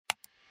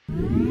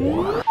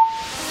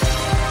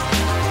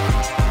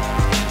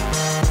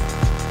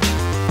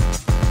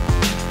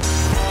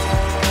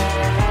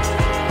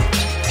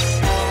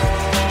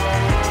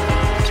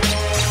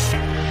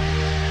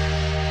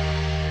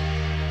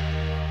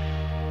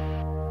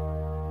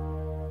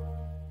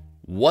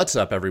What's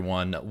up,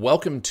 everyone?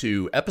 Welcome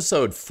to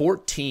episode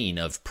 14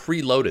 of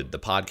Preloaded, the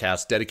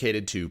podcast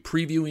dedicated to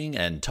previewing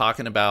and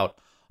talking about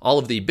all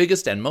of the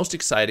biggest and most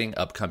exciting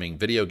upcoming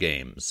video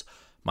games.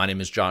 My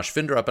name is Josh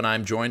Findrup, and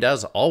I'm joined,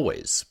 as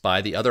always,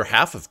 by the other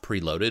half of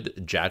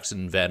Preloaded,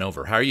 Jackson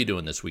Vanover. How are you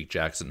doing this week,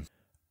 Jackson?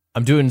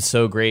 I'm doing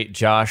so great,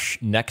 Josh.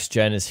 Next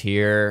Gen is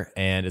here,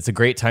 and it's a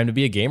great time to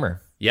be a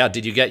gamer. Yeah,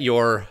 did you get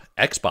your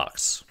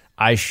Xbox?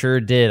 I sure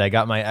did. I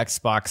got my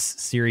Xbox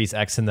Series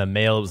X in the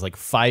mail. It was like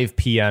 5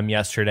 p.m.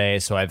 yesterday,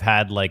 so I've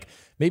had like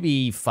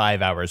maybe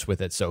 5 hours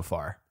with it so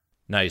far.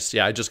 Nice.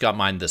 Yeah, I just got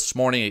mine this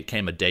morning. It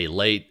came a day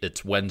late.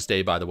 It's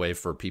Wednesday, by the way,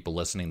 for people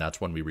listening.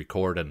 That's when we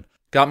record, and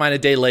got mine a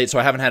day late, so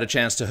I haven't had a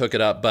chance to hook it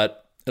up,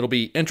 but it'll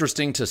be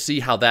interesting to see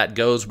how that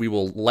goes. We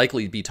will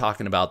likely be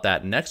talking about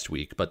that next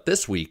week, but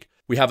this week,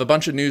 we have a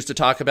bunch of news to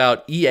talk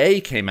about. EA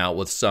came out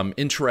with some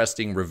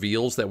interesting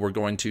reveals that we're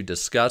going to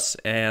discuss,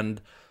 and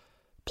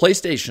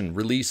PlayStation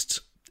released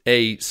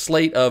a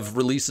slate of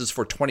releases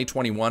for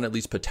 2021, at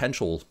least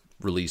potential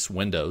release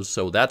windows,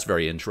 so that's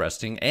very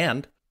interesting.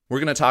 And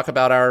we're going to talk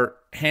about our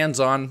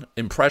hands-on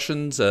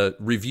impressions, a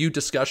review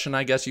discussion,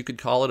 I guess you could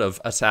call it, of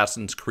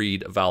Assassin's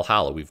Creed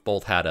Valhalla. We've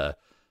both had a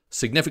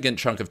significant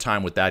chunk of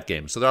time with that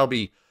game, so that'll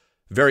be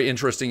very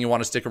interesting. You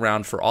want to stick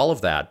around for all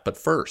of that. But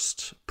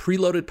first,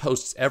 Preloaded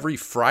posts every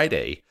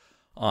Friday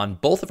on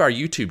both of our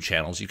YouTube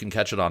channels. You can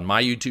catch it on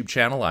my YouTube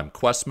channel, I'm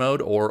Quest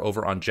Mode, or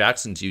over on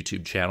Jackson's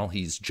YouTube channel,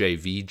 he's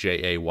JV,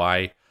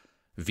 Jayvee.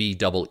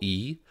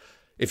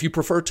 If you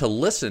prefer to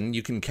listen,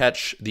 you can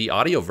catch the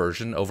audio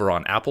version over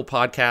on Apple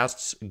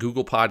Podcasts,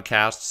 Google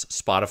Podcasts,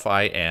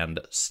 Spotify, and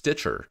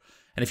Stitcher.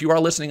 And if you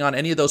are listening on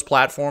any of those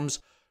platforms,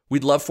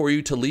 we'd love for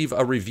you to leave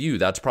a review.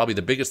 That's probably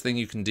the biggest thing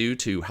you can do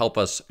to help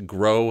us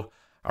grow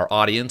our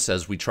audience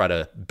as we try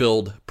to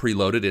build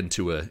Preloaded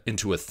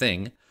into a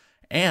thing.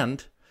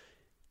 And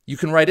you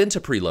can write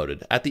into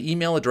Preloaded at the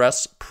email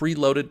address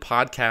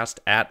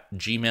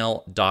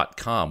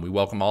preloadedpodcast@gmail.com. We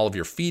welcome all of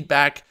your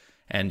feedback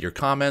and your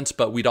comments,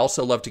 but we'd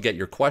also love to get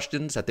your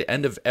questions. At the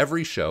end of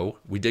every show,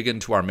 we dig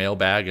into our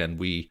mailbag and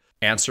we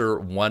answer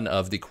one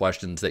of the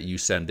questions that you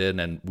send in,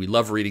 and we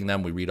love reading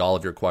them. We read all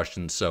of your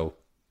questions. So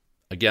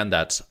again,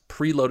 that's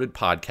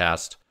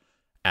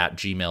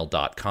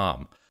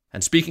preloadedpodcast@gmail.com.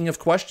 And speaking of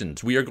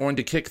questions, we are going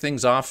to kick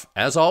things off,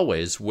 as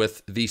always,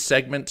 with the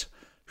segment,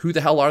 Who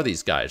the Hell Are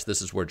These Guys?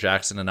 This is where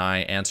Jackson and I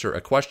answer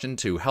a question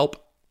to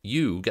help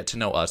you get to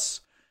know us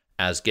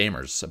as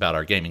gamers, about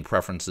our gaming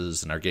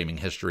preferences and our gaming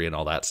history and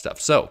all that stuff.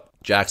 So,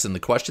 Jackson, the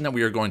question that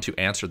we are going to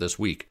answer this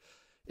week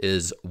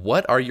is,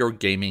 what are your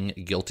gaming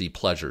guilty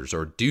pleasures?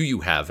 Or do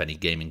you have any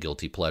gaming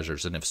guilty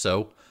pleasures? And if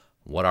so,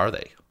 what are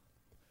they?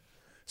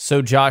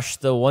 So, Josh,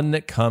 the one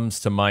that comes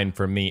to mind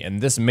for me,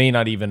 and this may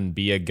not even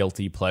be a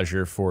guilty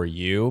pleasure for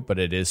you, but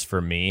it is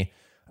for me,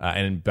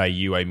 and by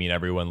you, I mean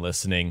everyone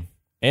listening,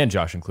 and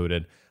Josh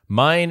included.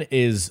 Mine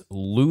is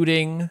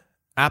looting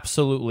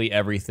absolutely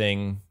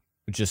everything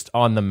just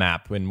on the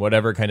map. In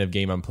whatever kind of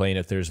game I'm playing,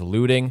 if there's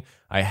looting,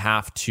 I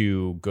have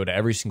to go to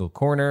every single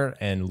corner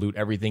and loot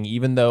everything,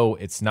 even though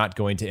it's not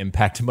going to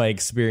impact my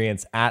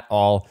experience at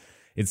all.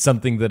 It's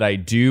something that I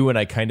do and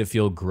I kind of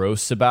feel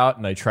gross about,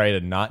 and I try to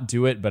not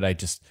do it, but I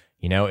just,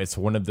 it's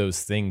one of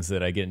those things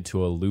that I get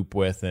into a loop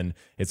with and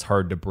it's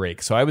hard to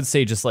break. So I would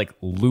say just like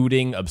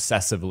looting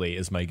obsessively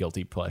is my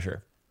guilty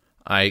pleasure.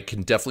 I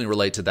can definitely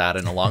relate to that.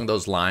 And along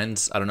those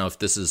lines, I don't know if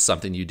this is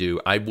something you do.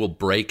 I will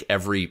break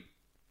every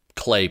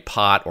clay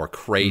pot or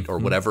crate or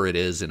whatever it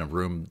is in a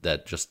room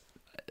that just,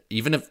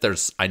 even if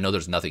I know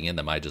there's nothing in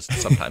them, I just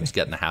sometimes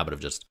get in the habit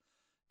of just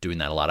doing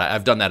that a lot.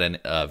 I've done that in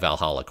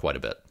Valhalla quite a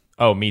bit.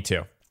 Oh, me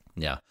too.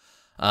 Yeah.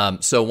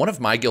 So one of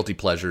my guilty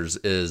pleasures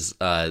is,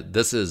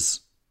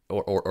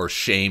 or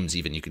shames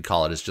even, you could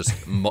call it, is just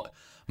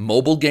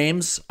mobile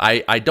games.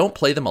 I don't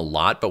play them a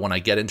lot, but when I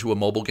get into a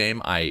mobile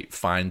game, I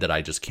find that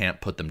I just can't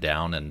put them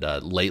down. And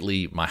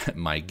lately,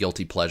 my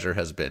guilty pleasure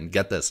has been,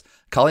 get this,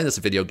 calling this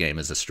a video game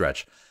is a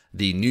stretch.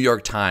 The New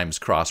York Times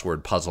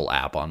crossword puzzle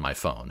app on my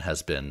phone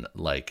has been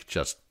like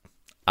just,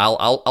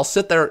 I'll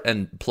sit there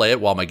and play it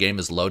while my game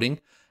is loading,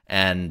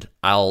 and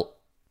I'll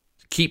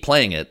keep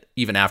playing it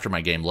even after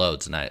my game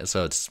loads, and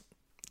so it's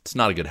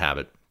not a good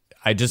habit.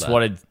 I just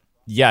wanted,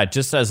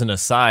 just as an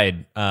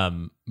aside,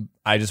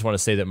 I just want to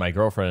say that my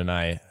girlfriend and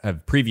I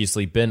have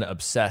previously been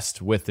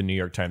obsessed with the New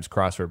York Times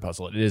crossword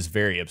puzzle. It is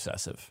very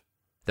obsessive.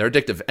 They're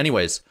addictive.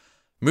 Anyways,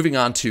 moving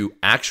on to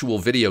actual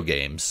video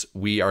games,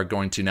 we are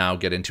going to now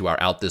get into our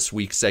Out This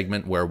Week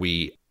segment where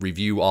we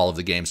review all of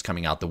the games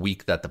coming out the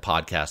week that the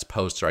podcast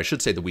posts, or I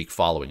should say the week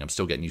following. I'm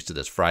still getting used to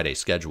this Friday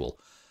schedule.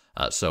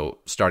 So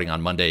starting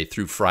on Monday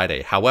through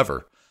Friday.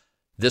 However,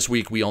 this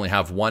week we only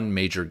have one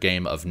major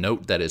game of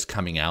note that is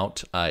coming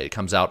out. It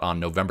comes out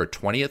on November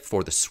 20th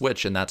for the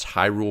Switch, and that's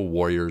Hyrule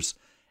Warriors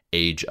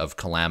Age of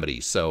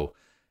Calamity. So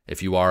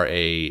if you are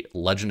a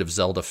Legend of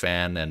Zelda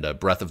fan and a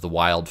Breath of the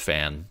Wild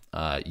fan,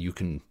 you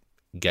can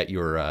get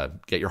your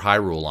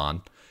Hyrule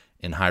on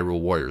in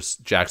Hyrule Warriors.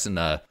 Jackson,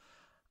 I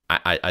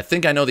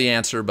think I know the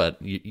answer,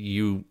 but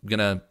you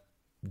gonna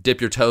dip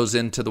your toes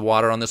into the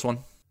water on this one?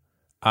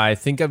 I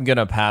think I'm going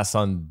to pass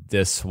on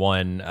this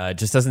one. It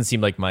just doesn't seem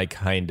like my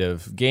kind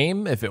of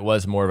game. If it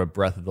was more of a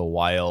Breath of the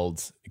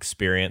Wild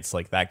experience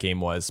like that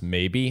game was,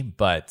 maybe.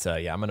 But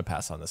yeah, I'm going to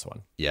pass on this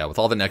one. Yeah, with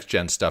all the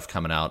next-gen stuff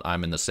coming out,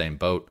 I'm in the same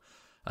boat.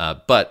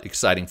 But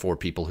exciting for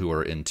people who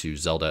are into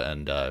Zelda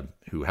and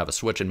who have a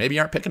Switch and maybe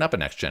aren't picking up a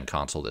next-gen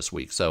console this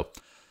week. So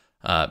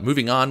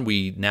moving on,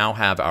 we now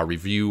have our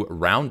review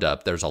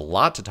roundup. There's a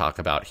lot to talk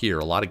about here.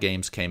 A lot of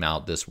games came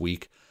out this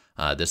week.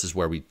 This is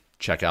where we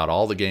check out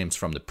all the games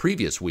from the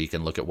previous week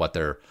and look at what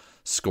they're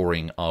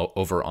scoring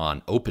over on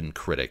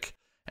OpenCritic.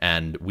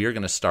 And we're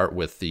going to start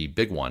with the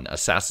big one.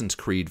 Assassin's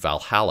Creed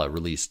Valhalla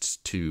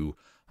released to,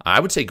 I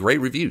would say,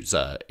 great reviews.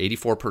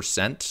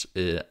 84%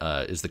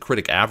 is the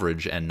critic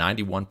average, and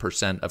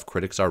 91% of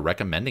critics are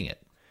recommending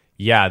it.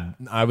 Yeah,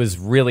 I was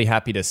really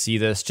happy to see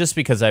this just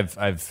because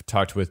I've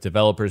talked with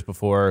developers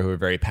before who are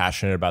very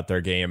passionate about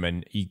their game,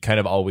 and you kind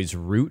of always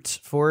root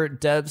for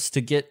devs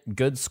to get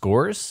good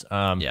scores.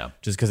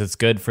 Just because it's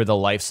good for the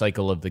life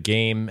cycle of the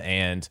game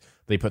and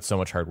they put so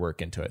much hard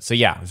work into it. So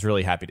yeah, I was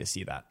really happy to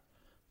see that.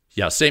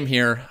 Yeah, same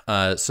here.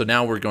 So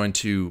now we're going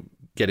to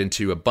get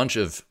into a bunch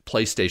of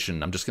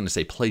PlayStation, I'm just going to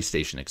say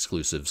PlayStation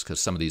exclusives because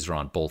some of these are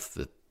on both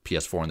the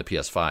PS4 and the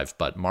PS5,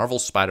 but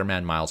Marvel's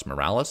Spider-Man Miles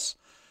Morales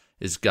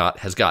has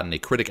gotten a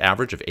critic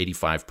average of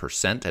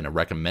 85% and a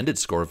recommended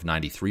score of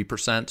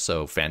 93%.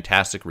 So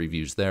fantastic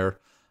reviews there.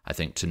 I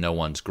think to no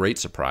one's great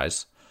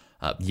surprise.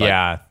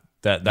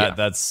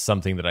 That's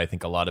something that I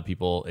think a lot of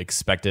people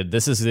expected.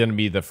 This is going to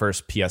be the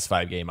first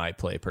PS5 game I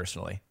play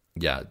personally.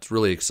 Yeah, it's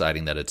really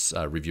exciting that it's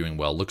reviewing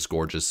well. Looks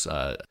gorgeous.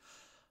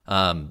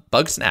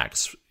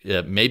 Bugsnax.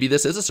 Maybe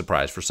this is a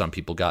surprise for some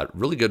people. Got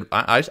really good.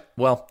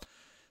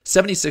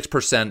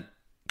 76%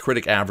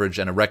 critic average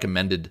and a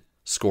recommended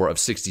score of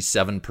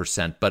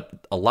 67%,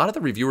 but a lot of the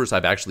reviewers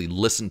I've actually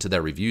listened to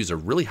their reviews are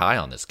really high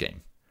on this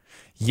game.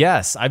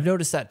 Yes, I've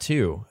noticed that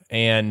too.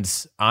 And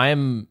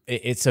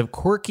it's a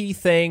quirky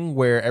thing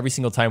where every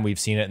single time we've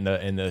seen it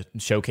in the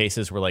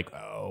showcases, we're like,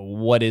 oh,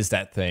 what is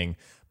that thing?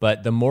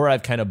 But the more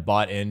I've kind of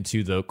bought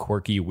into the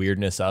quirky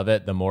weirdness of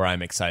it, the more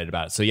I'm excited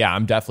about it. So yeah,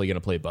 I'm definitely going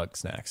to play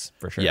Bugsnax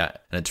for sure. Yeah,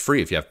 and it's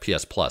free if you have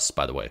PS Plus,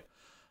 by the way.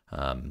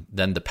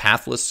 Then The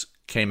Pathless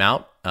came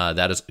out.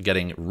 That is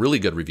getting really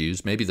good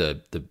reviews, maybe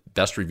the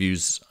best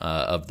reviews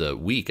of the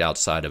week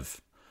outside of,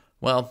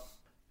 well,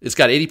 it's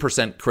got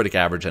 80% critic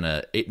average and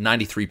a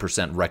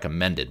 93%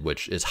 recommended,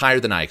 which is higher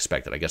than I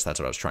expected. I guess that's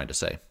what I was trying to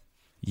say.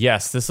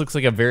 Yes, this looks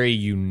like a very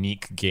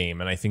unique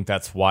game, and I think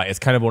that's why it's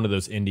kind of one of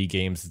those indie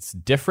games. It's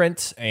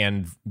different,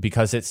 and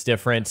because it's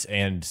different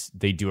and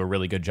they do a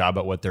really good job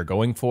at what they're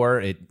going for,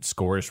 it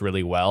scores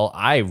really well.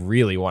 I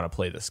really want to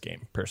play this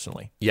game,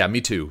 personally. Yeah, me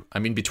too. I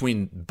mean,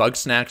 between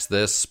Bugsnax,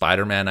 this,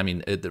 Spider-Man, I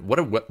mean, what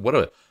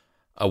a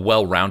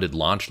well-rounded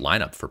launch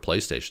lineup for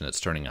PlayStation it's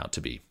turning out to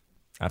be.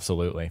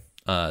 Absolutely.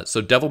 So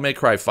Devil May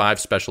Cry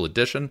 5 Special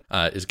Edition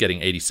is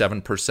getting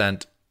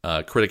 87%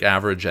 critic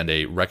average and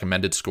a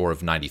recommended score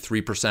of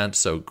 93%.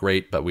 So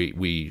great, but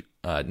we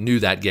knew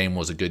that game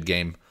was a good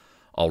game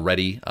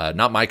already.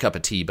 Not my cup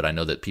of tea, but I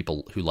know that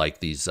people who like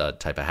these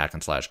type of hack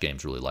and slash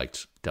games really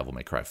liked Devil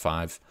May Cry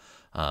 5.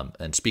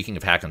 And speaking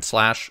of hack and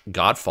slash,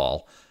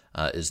 Godfall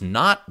is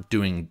not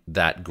doing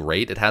that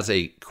great. It has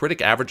a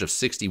critic average of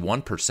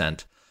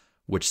 61%,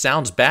 which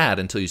sounds bad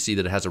until you see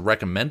that it has a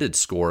recommended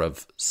score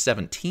of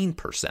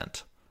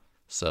 17%.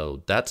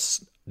 So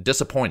that's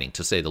disappointing,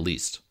 to say the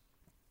least.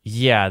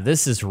 Yeah,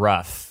 this is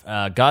rough.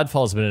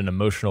 Godfall's been an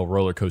emotional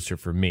roller coaster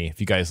for me. If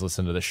you guys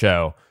listen to the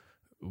show,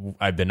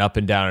 I've been up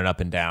and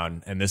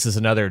down, and this is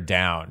another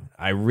down.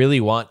 I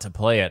really want to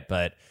play it,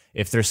 but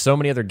if there's so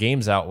many other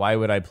games out, why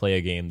would I play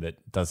a game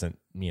that doesn't,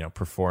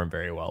 perform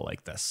very well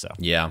like this? So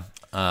yeah,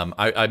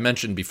 I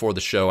mentioned before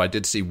the show, I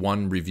did see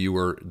one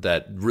reviewer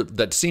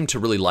that seemed to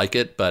really like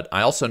it, but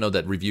I also know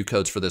that review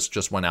codes for this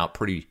just went out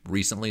pretty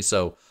recently,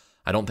 so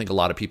I don't think a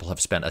lot of people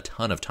have spent a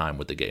ton of time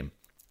with the game.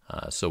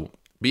 So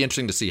be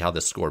interesting to see how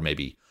this score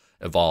maybe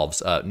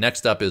evolves.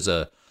 Next up is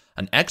an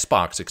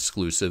Xbox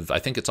exclusive. I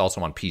think it's also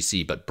on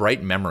PC, but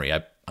Bright Memory.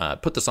 I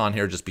put this on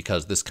here just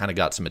because this kind of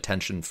got some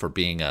attention for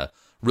being a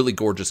really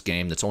gorgeous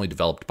game that's only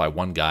developed by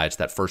one guy. It's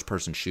that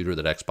first-person shooter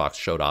that Xbox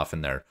showed off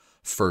in their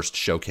first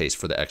showcase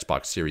for the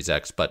Xbox Series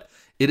X, but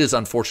it is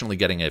unfortunately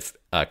getting a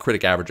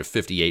critic average of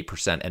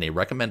 58% and a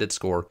recommended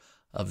score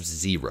of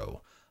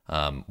 0.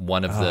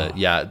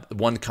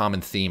 One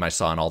common theme I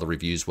saw in all the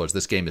reviews was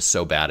this game is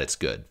so bad it's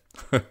good.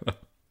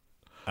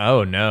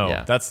 Oh, no.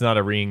 Yeah. That's not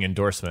a ringing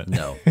endorsement.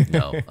 No.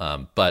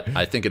 But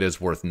I think it is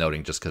worth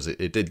noting just because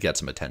it did get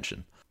some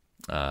attention.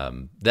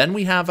 Then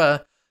we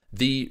have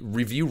the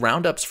review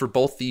roundups for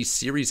both the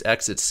Series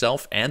X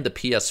itself and the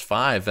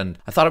PS5. And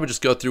I thought I would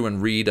just go through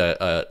and read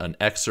an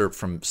excerpt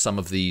from some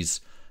of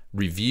these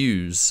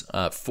reviews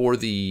for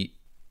the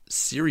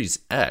Series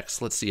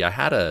X. Let's see.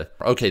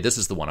 This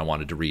is the one I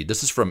wanted to read.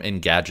 This is from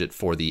Engadget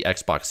for the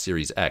Xbox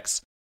Series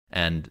X.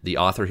 And the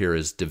author here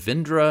is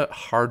Devindra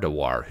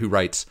Hardawar, who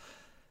writes,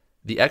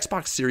 "The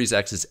Xbox Series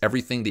X is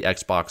everything the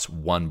Xbox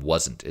One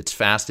wasn't. It's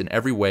fast in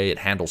every way. It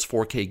handles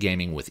 4K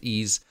gaming with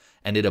ease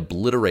and it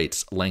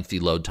obliterates lengthy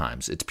load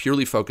times. It's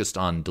purely focused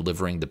on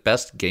delivering the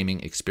best gaming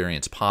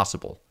experience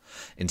possible.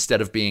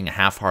 Instead of being a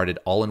half-hearted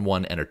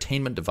all-in-one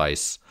entertainment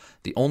device,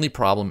 the only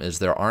problem is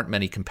there aren't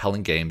many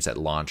compelling games at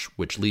launch,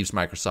 which leaves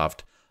Microsoft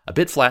a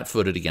bit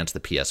flat-footed against the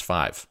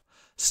PS5.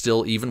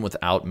 Still, even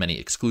without many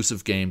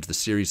exclusive games, the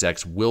Series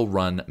X will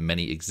run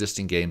many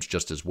existing games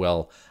just as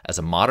well as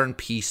a modern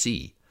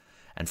PC,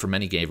 and for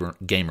many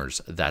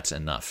gamers, that's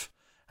enough.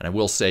 And I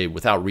will say,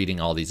 without reading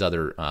all these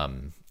other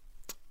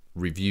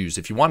reviews,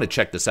 if you want to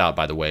check this out,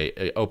 by the way,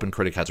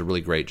 OpenCritic has a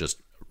really great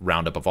just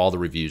roundup of all the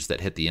reviews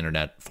that hit the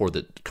internet for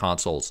the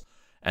consoles,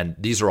 and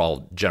these are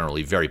all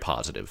generally very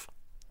positive.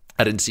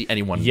 I didn't see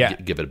anyone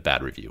give it a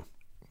bad review.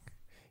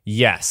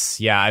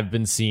 Yes. Yeah, I've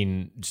been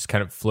seeing, just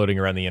kind of floating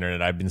around the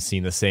internet, I've been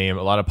seeing the same,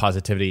 a lot of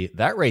positivity.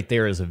 That right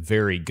there is a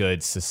very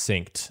good,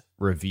 succinct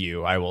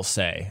review, I will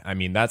say. I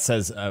mean, that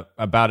says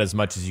about as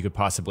much as you could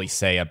possibly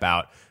say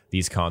about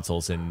these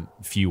consoles in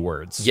few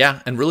words.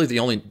 Yeah, and really the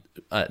only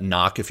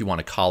knock, if you want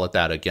to call it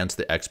that, against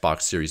the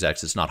Xbox Series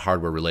X is not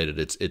hardware related.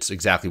 It's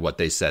exactly what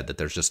they said, that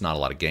there's just not a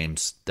lot of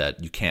games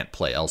that you can't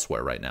play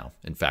elsewhere right now.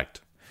 In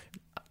fact,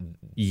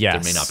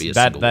 yes, there may not be a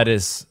single that one.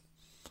 is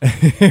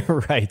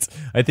right.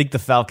 I think the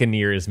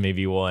Falconeer is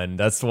maybe one.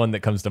 That's the one that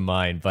comes to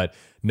mind. But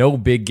no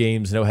big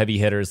games, no heavy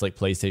hitters like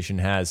PlayStation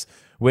has,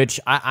 which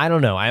I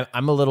don't know.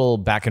 I'm a little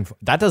back and forth.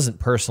 That doesn't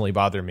personally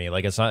bother me.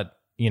 Like, it's not,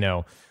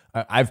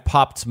 I've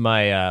popped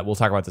my, we'll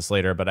talk about this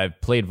later, but I've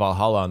played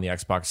Valhalla on the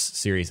Xbox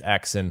Series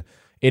X, and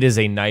it is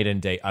a night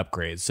and day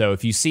upgrade. So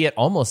if you see it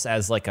almost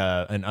as like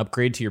an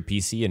upgrade to your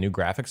PC, a new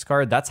graphics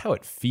card, that's how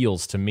it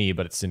feels to me,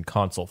 but it's in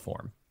console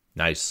form.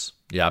 Nice.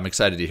 Yeah, I'm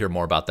excited to hear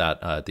more about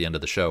that at the end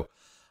of the show.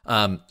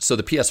 So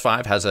the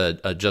PS5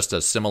 has just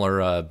a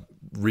similar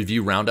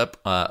review roundup,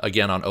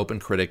 again on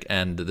OpenCritic,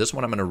 and this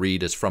one I'm going to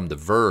read is from The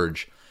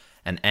Verge,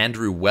 and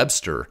Andrew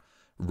Webster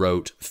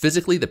wrote,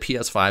 "Physically, the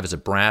PS5 is a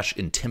brash,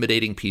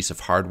 intimidating piece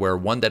of hardware,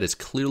 one that is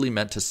clearly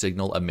meant to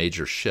signal a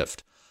major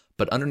shift,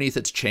 but underneath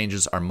its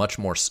changes are much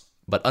more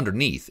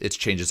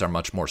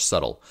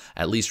subtle,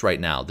 at least right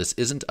now. This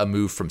isn't a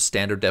move from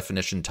standard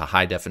definition to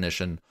high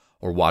definition,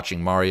 or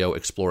watching Mario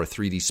explore a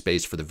 3D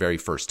space for the very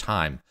first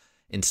time.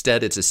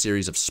 Instead, it's a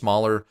series of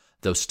smaller,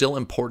 though still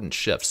important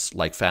shifts,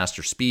 like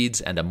faster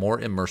speeds and a more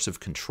immersive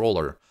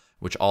controller,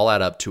 which all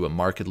add up to a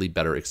markedly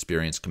better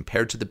experience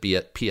compared to the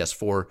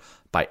PS4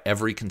 by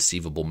every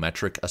conceivable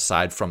metric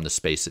aside from the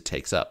space it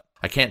takes up.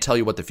 I can't tell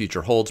you what the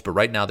future holds, but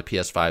right now the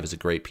PS5 is a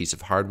great piece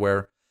of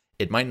hardware.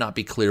 It might not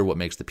be clear what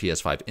makes the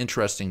PS5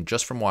 interesting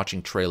just from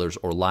watching trailers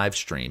or live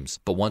streams,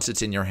 but once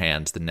it's in your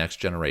hands, the next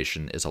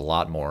generation is a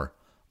lot more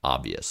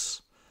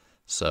obvious."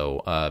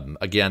 So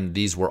again,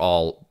 these were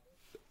all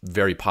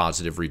very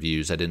positive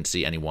reviews. I didn't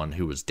see anyone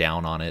who was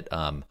down on it.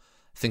 I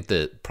think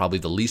that probably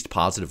the least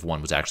positive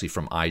one was actually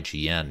from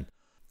IGN,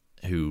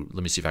 who,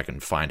 let me see if I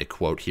can find a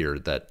quote here,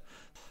 that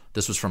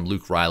this was from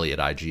Luke Riley at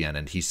IGN,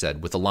 and he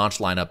said, "With the launch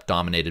lineup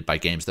dominated by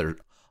games that are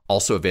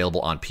also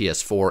available on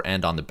PS4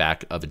 and on the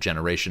back of a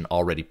generation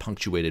already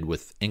punctuated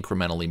with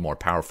incrementally more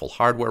powerful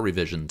hardware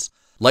revisions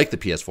like the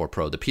PS4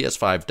 Pro, the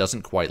PS5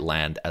 doesn't quite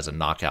land as a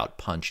knockout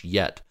punch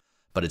yet,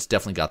 but it's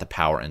definitely got the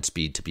power and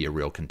speed to be a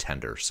real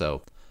contender."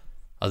 So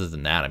other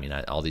than that, I mean,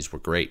 all these were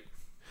great.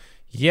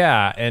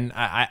 Yeah, and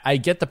I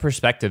get the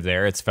perspective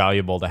there. It's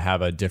valuable to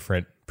have a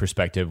different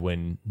perspective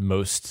when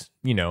most,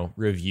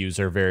 reviews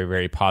are very,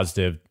 very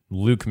positive.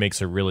 Luke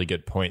makes a really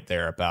good point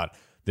there about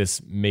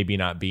this maybe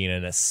not being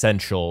an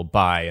essential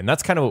buy. And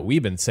that's kind of what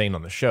we've been saying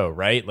on the show,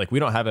 right? Like, we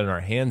don't have it in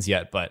our hands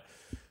yet, but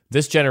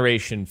this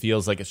generation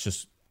feels like it's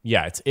just,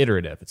 it's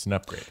iterative. It's an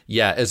upgrade.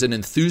 Yeah, as an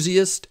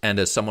enthusiast and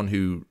as someone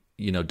who,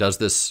 does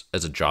this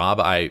as a job,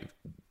 I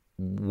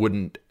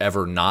wouldn't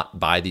ever not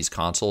buy these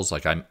consoles.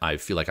 Like, I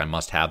feel like I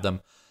must have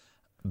them.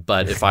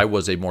 But if I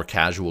was a more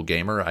casual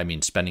gamer, I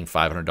mean, spending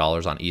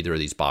 $500 on either of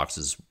these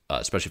boxes,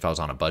 especially if I was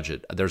on a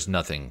budget, there's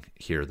nothing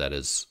here that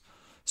is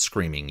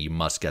screaming, you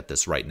must get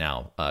this right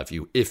now.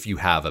 If you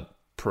have a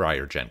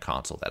prior gen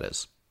console, that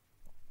is.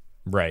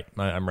 Right.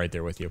 I'm right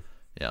there with you.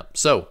 Yeah.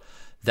 So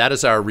that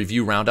is our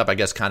review roundup. I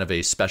guess kind of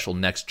a special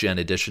next gen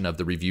edition of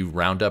the review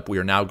roundup. We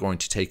are now going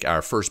to take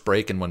our first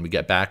break, and when we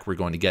get back, we're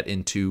going to get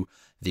into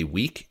the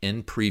week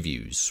in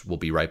previews. We'll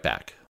be right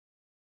back.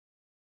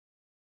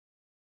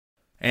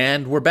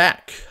 And we're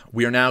back.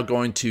 We are now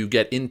going to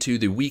get into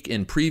the week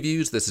in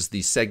previews. This is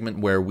the segment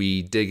where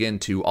we dig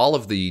into all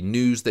of the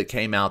news that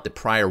came out the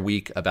prior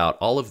week about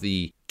all of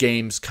the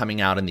games coming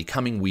out in the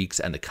coming weeks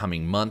and the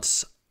coming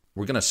months.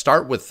 We're going to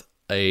start with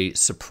a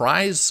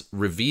surprise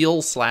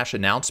reveal /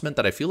 announcement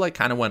that I feel like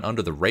kind of went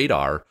under the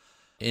radar.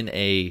 In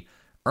a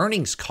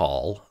earnings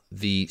call,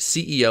 the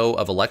CEO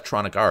of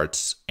Electronic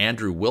Arts,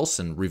 Andrew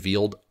Wilson,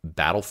 revealed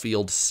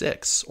Battlefield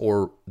 6,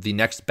 or the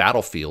next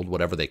Battlefield,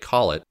 whatever they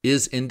call it,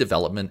 is in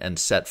development and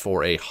set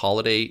for a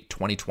holiday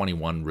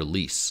 2021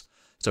 release.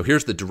 So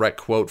here's the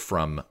direct quote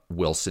from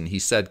Wilson. He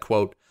said,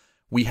 quote,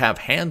 "We have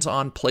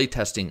hands-on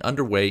playtesting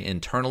underway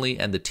internally,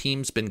 and the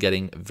team's been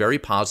getting very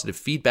positive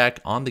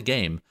feedback on the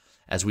game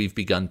as we've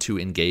begun to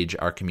engage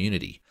our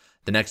community.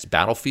 The next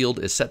Battlefield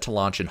is set to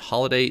launch in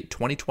holiday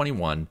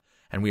 2021,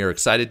 and we are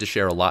excited to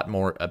share a lot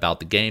more about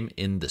the game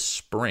in the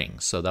spring.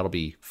 So that'll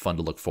be fun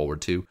to look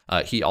forward to.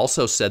 He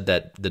also said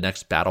that the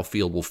next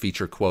Battlefield will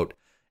feature, quote,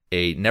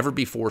 a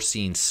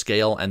never-before-seen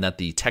scale, and that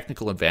the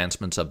technical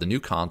advancements of the new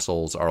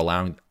consoles are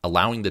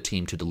allowing the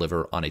team to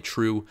deliver on a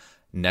true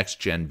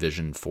next-gen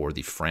vision for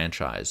the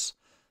franchise.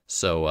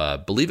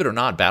 So believe it or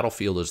not,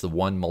 Battlefield is the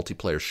one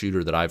multiplayer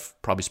shooter that I've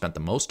probably spent the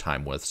most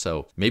time with.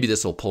 So maybe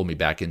this will pull me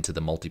back into the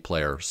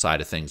multiplayer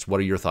side of things. What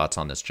are your thoughts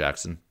on this,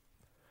 Jackson?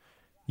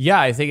 Yeah,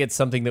 I think it's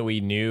something that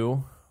we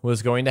knew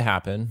was going to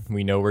happen.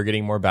 We know we're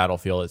getting more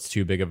Battlefield. It's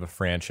too big of a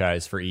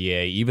franchise for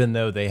EA, even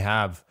though they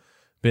have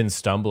been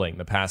stumbling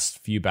the past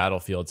few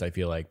Battlefields. I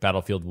feel like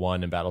Battlefield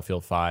 1 and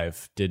Battlefield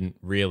 5 didn't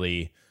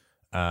really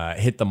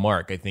hit the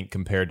mark, I think,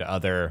 compared to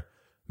other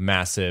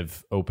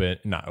massive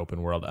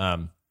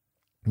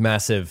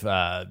massive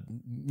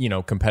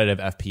competitive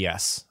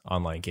FPS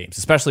online games,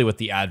 especially with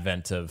the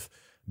advent of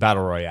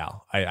Battle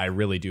Royale. I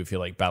really do feel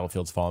like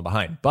Battlefield's fallen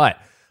behind.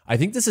 But I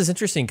think this is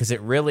interesting because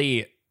it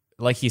really,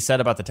 like he said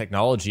about the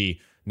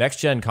technology,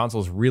 next-gen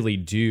consoles really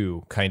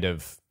do kind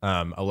of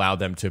allow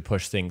them to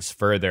push things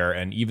further.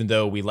 And even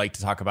though we like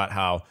to talk about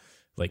how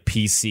like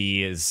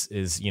PC is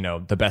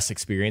the best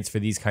experience for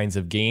these kinds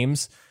of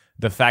games,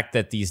 the fact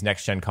that these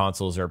next-gen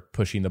consoles are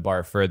pushing the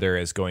bar further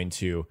is going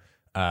to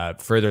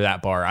further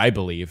that bar, I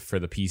believe, for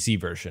the PC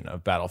version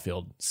of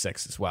Battlefield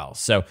 6 as well.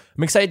 So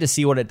I'm excited to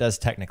see what it does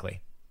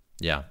technically.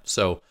 Yeah,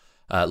 so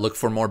look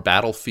for more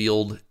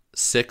Battlefield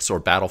 6 or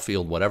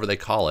Battlefield, whatever they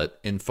call it,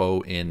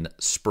 info in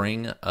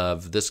spring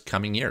of this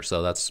coming year.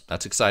 So that's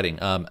exciting.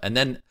 And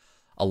then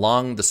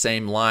along the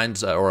same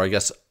lines, or I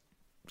guess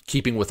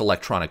keeping with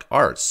Electronic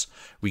Arts,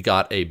 we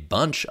got a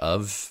bunch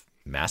of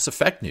Mass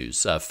Effect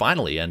news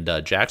finally. And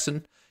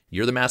Jackson,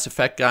 you're the Mass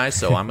Effect guy,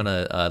 so I'm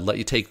going to let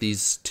you take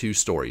these two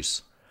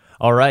stories.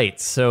 All right.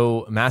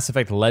 So Mass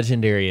Effect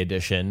Legendary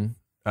Edition,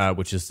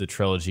 which is the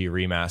trilogy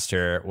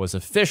remaster, was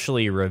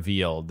officially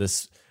revealed.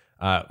 This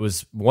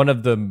was one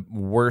of the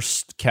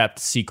worst kept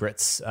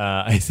secrets,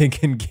 I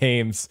think, in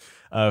games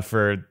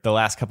for the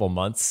last couple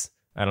months.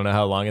 I don't know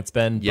how long it's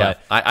been. Yeah,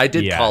 but I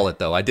did call it,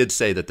 though. I did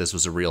say that this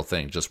was a real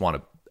thing. Just want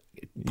to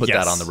put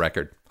that on the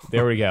record.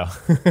 There we go.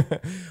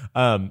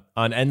 On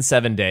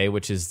N7 Day,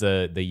 which is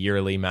the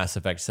yearly Mass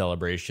Effect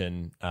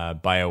celebration,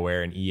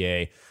 BioWare and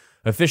EA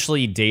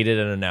officially dated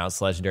and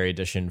announced Legendary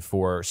Edition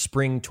for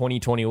spring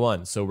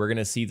 2021. So we're going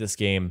to see this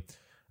game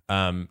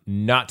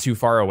not too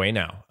far away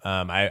now.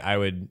 I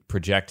would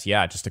project,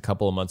 just a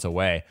couple of months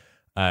away.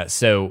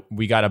 So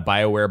we got a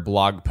BioWare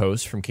blog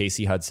post from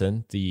Casey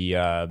Hudson,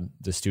 the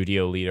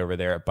studio lead over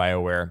there at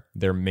BioWare,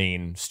 their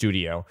main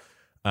studio.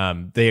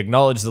 They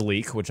acknowledge the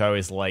leak, which I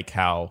always like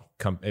how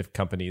if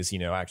companies,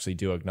 actually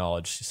do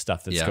acknowledge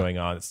stuff that's going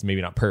on. It's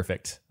maybe not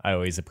perfect. I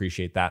always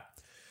appreciate that.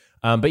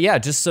 But yeah,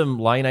 just some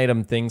line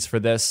item things for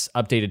this.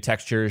 Updated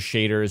textures,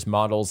 shaders,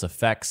 models,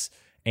 effects,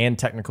 and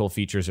technical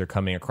features are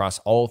coming across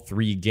all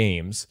three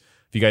games.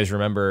 If you guys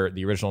remember,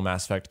 the original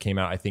Mass Effect came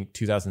out, I think,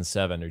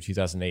 2007 or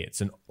 2008. It's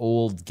an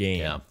old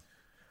game. Yeah.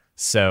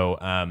 So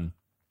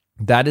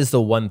that is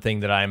the one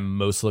thing that I'm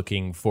most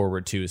looking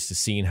forward to, is to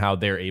seeing how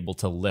they're able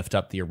to lift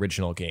up the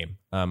original game.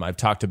 I've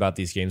talked about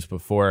these games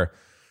before.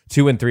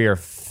 2 and 3 are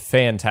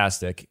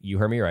fantastic. You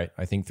heard me right.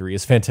 I think 3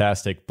 is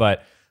fantastic.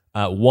 But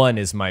 1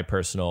 is my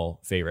personal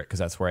favorite because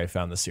that's where I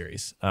found the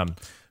series.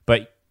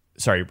 But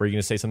sorry, were you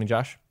going to say something,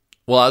 Josh?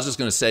 Well, I was just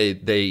going to say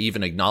they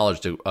even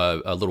acknowledged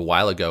a little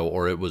while ago,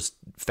 or it was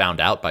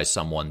found out by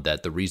someone,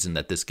 that the reason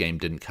that this game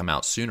didn't come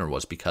out sooner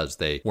was because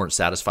they weren't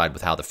satisfied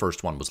with how the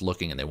first one was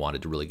looking and they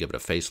wanted to really give it a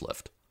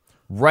facelift.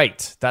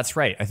 Right. That's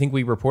right. I think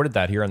we reported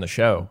that here on the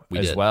show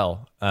as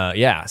well.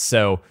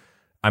 So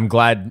I'm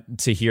glad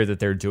to hear that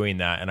they're doing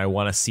that, and I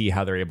want to see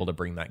how they're able to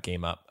bring that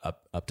game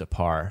up to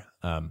par.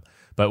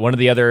 But one of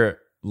the other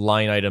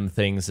line item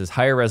things is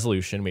higher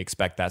resolution. We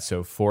expect that,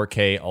 so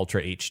 4K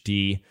Ultra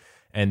HD.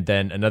 And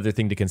then another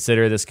thing to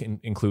consider, this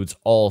includes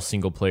all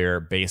single-player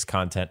base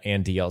content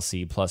and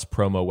DLC, plus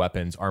promo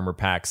weapons, armor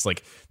packs.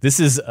 Like, this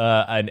is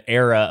an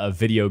era of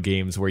video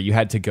games where you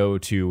had to go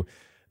to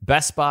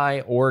Best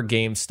Buy or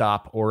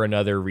GameStop or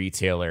another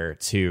retailer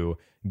to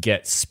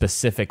get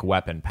specific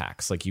weapon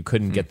packs. Like, you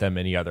couldn't get them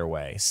any other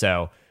way.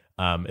 So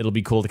it'll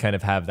be cool to kind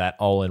of have that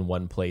all in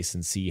one place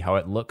and see how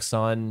it looks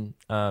on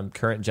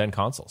current-gen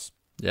consoles.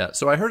 Yeah,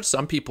 so I heard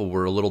some people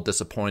were a little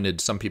disappointed.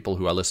 Some people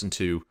who I listened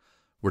to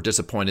were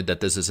disappointed that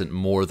this isn't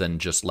more than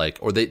just like,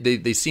 or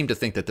they seem to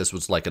think that this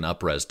was like an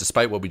up-res,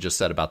 despite what we just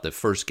said about the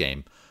first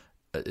game.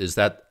 Is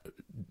that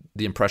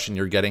the impression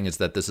you're getting, is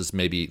that this is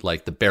maybe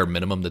like the bare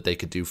minimum that they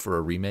could do for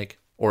a remake?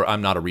 Or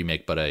I'm not a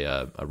remake, but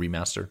a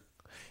remaster?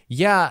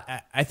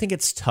 Yeah, I think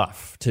it's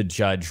tough to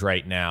judge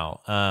right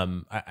now.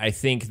 I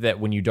think that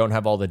when you don't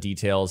have all the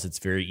details, it's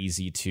very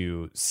easy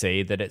to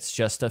say that it's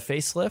just a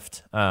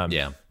facelift.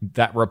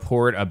 That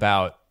report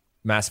about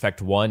Mass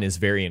Effect 1 is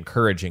very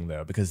encouraging,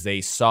 though, because they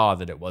saw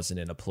that it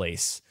wasn't in a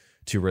place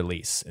to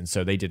release, and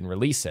so they didn't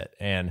release it.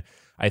 And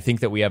I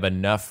think that we have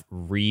enough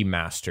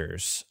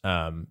remasters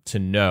to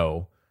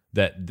know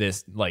that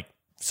this, like,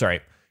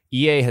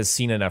 EA has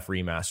seen enough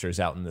remasters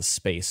out in this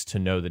space to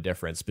know the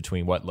difference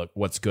between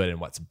what's good and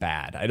what's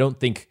bad. I don't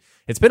think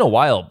it's been a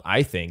while,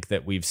 I think,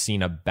 that we've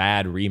seen a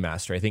bad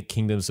remaster. I think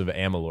Kingdoms of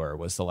Amalur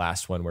was the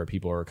last one where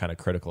people were kind of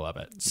critical of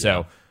it.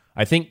 So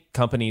I think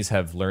companies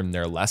have learned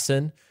their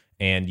lesson,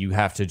 and you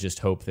have to just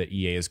hope that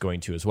EA is going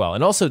to as well.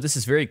 And also, this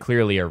is very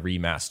clearly a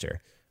remaster,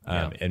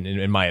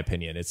 in my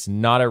opinion. It's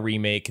not a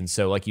remake, and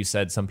so, like you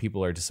said, some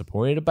people are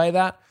disappointed by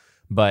that,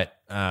 but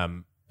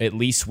at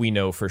least we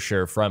know for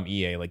sure from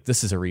EA, like,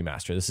 this is a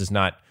remaster. This is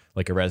not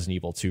like a Resident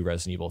Evil 2,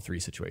 Resident Evil 3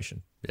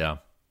 situation. Yeah.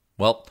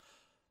 Well,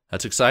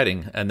 that's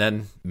exciting. And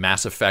then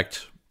Mass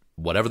Effect,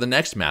 whatever the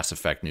next Mass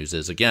Effect news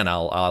is. Again,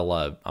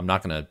 I'm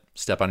not going to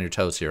step on your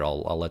toes here.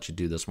 I'll let you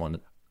do this one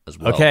as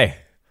well. Okay,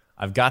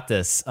 I've got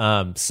this.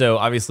 So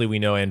obviously we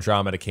know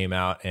Andromeda came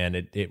out, and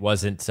it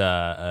wasn't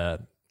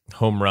a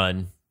home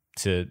run,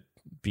 to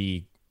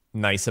be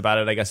nice about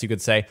it, I guess you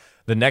could say.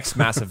 The next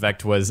Mass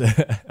Effect was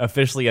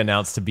officially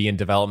announced to be in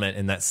development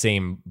in that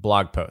same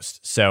blog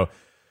post. So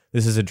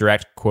this is a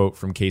direct quote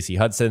from Casey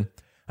Hudson.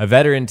 A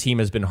veteran team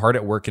has been hard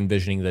at work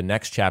envisioning the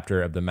next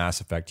chapter of the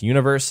Mass Effect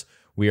universe.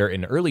 We are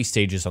in early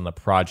stages on the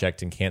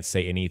project and can't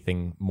say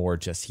anything more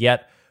just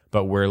yet,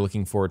 but we're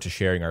looking forward to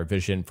sharing our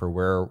vision for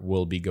where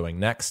we'll be going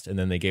next. And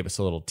then they gave us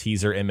a little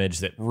teaser image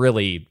that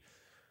really,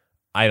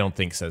 I don't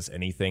think says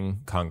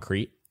anything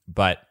concrete.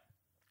 But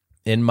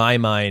in my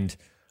mind,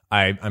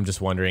 I'm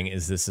just wondering,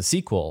 is this a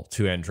sequel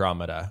to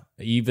Andromeda?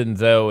 Even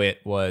though it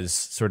was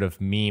sort of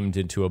memed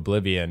into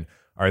oblivion,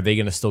 are they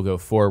going to still go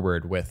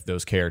forward with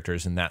those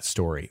characters in that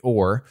story?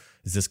 Or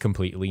is this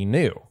completely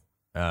new?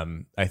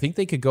 I think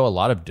they could go a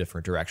lot of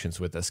different directions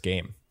with this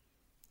game.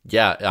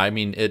 Yeah, I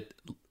mean,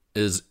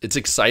 it's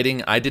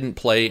exciting. I didn't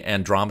play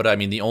Andromeda. I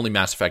mean, the only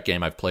Mass Effect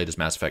game I've played is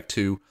Mass Effect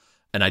 2,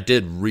 and I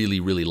did really,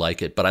 really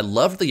like it. But I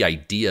love the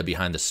idea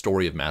behind the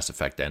story of Mass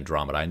Effect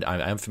Andromeda.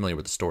 I'm familiar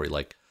with the story,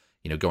 like,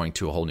 going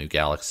to a whole new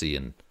galaxy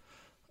and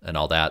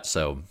all that.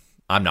 So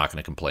I'm not going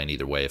to complain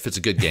either way. If it's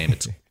a good game,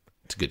 it's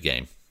a good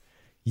game.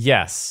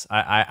 Yes,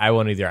 I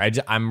won't either.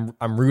 I'm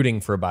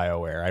rooting for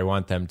BioWare. I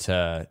want them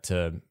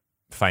to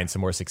find some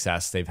more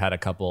success. They've had a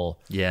couple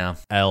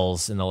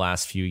L's in the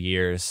last few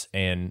years.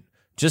 And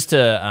just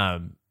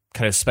to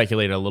kind of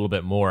speculate a little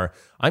bit more,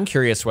 I'm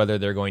curious whether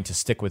they're going to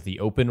stick with the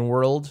open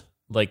world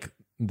like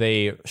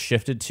they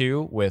shifted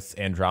to with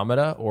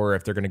Andromeda, or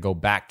if they're going to go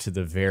back to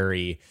the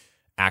very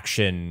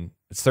action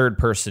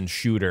third-person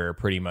shooter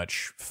pretty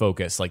much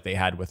focus like they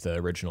had with the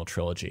original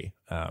trilogy.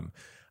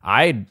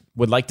 I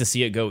would like to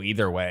see it go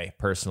either way,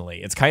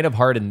 personally. It's kind of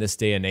hard in this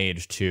day and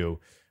age to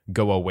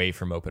go away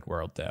from open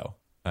world, though,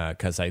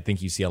 because I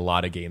think you see a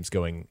lot of games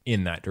going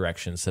in that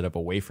direction instead of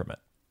away from it.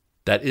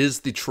 That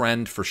is the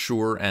trend for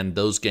sure, and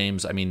those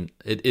games, I mean,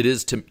 it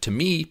is, to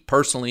me,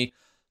 personally,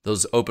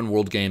 those open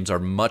world games are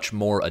much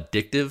more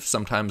addictive.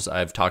 Sometimes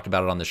I've talked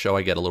about it on the show,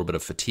 I get a little bit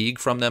of fatigue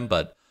from them,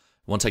 but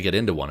once I get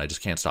into one, I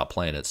just can't stop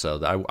playing it.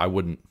 So I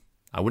wouldn't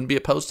be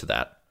opposed to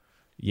that.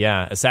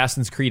 Yeah,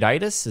 Assassin's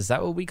Creed-itis, is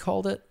that what we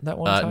called it that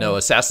one time? No,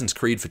 Assassin's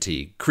Creed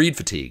fatigue. Creed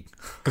fatigue.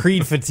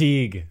 Creed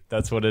fatigue.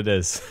 That's what it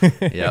is.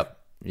 Yep.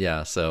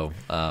 Yeah. So,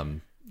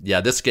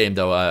 this game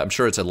though, I'm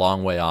sure it's a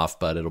long way off,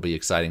 but it'll be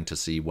exciting to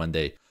see when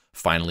they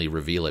finally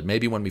reveal it.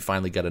 Maybe when we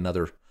finally get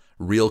another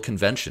real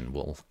convention,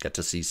 we'll get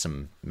to see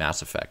some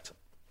Mass Effect.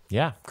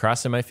 Yeah,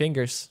 crossing my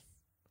fingers.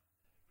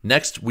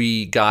 Next,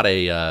 we got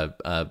a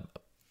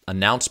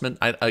announcement.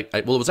 Well,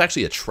 it was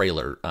actually a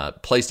trailer.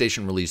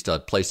 PlayStation released a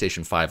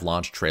PlayStation 5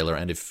 launch trailer,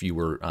 and if you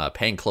were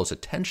paying close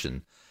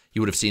attention,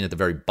 you would have seen at the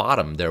very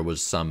bottom there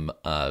was some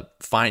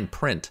fine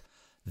print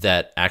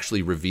that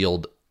actually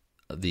revealed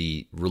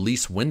the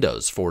release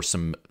windows for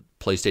some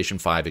PlayStation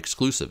 5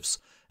 exclusives,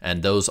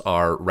 and those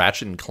are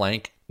Ratchet &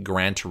 Clank,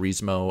 Gran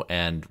Turismo,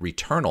 and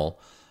Returnal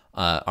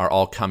are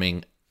all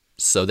coming,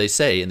 so they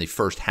say, in the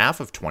first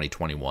half of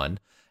 2021.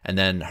 And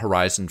then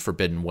Horizon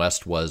Forbidden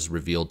West was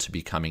revealed to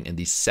be coming in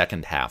the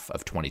second half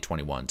of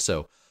 2021.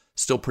 So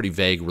still pretty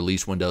vague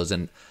release windows.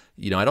 And,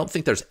 I don't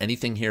think there's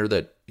anything here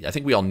that, I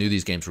think we all knew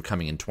these games were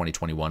coming in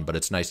 2021, but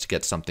it's nice to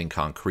get something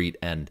concrete.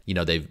 And,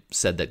 they've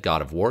said that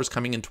God of War is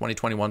coming in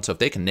 2021. So if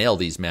they can nail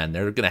these, man,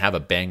 they're going to have a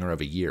banger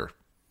of a year.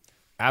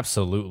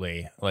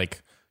 Absolutely.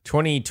 Like,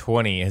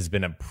 2020 has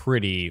been a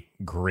pretty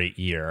great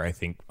year. I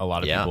think a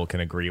lot of people can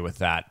agree with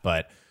that.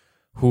 But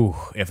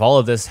if all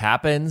of this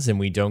happens and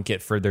we don't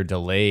get further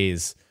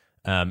delays,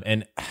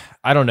 and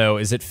I don't know,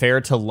 is it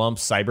fair to lump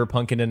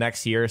Cyberpunk into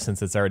next year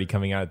since it's already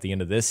coming out at the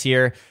end of this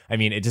year? I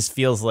mean, it just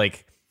feels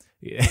like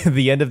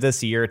the end of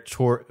this year,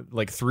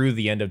 through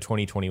the end of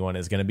 2021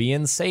 is going to be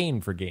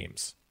insane for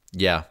games.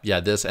 Yeah,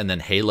 this, and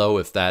then Halo,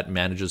 if that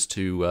manages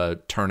to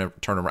turn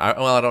around.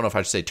 Well, I don't know if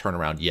I should say turn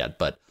around yet,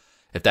 but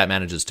if that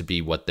manages to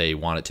be what they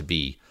want it to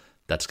be,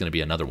 that's going to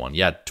be another one.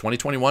 Yeah,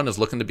 2021 is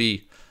looking to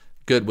be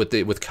good with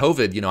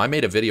COVID. I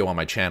made a video on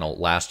my channel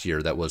last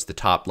year that was the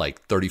top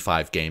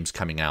 35 games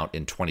coming out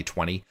in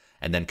 2020,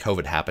 and then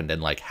COVID happened,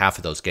 and half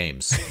of those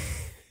games,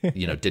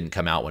 didn't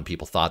come out when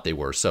people thought they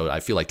were. So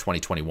I feel like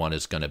 2021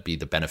 is going to be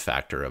the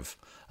benefactor of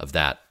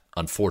that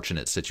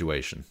unfortunate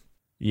situation.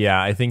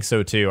 Yeah, I think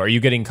so too. Are you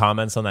getting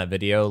comments on that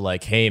video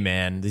like, "Hey,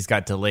 man, these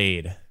got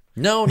delayed"?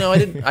 No, I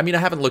didn't. I mean, I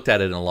haven't looked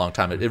at it in a long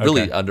time. It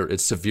really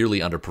it's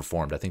severely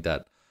underperformed. I think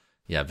that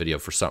video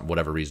for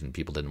whatever reason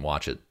people didn't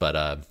watch it.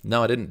 But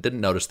no, I didn't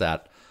notice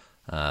that.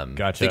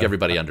 Gotcha. I think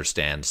everybody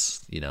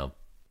understands,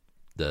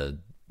 the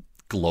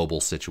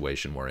global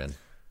situation we're in.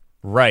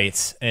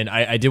 Right. And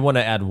I did want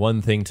to add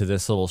one thing to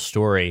this little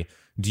story.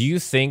 Do you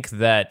think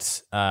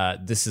that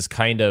this is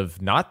kind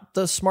of not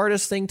the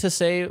smartest thing to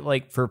say,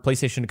 like for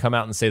PlayStation to come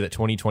out and say that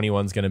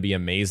 2021 is going to be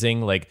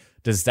amazing? Like,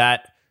 does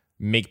that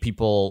make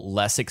people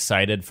less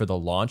excited for the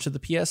launch of the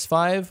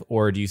PS5?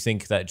 Or do you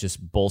think that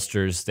just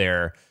bolsters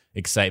their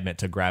excitement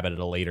to grab it at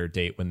a later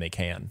date when they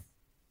can?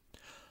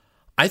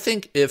 I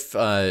think if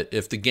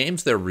the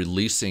games they're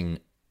releasing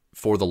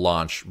for the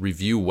launch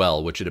review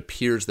well, which it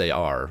appears they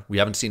are, we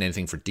haven't seen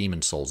anything for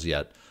Demon's Souls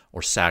yet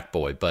or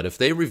Sackboy, but if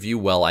they review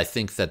well, I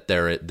think that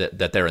they're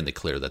in the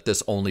clear. That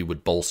this only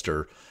would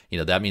bolster.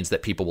 That means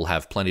that people will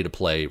have plenty to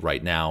play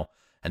right now,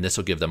 and this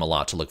will give them a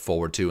lot to look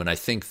forward to. And I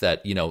think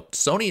that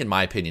Sony, in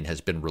my opinion, has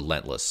been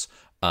relentless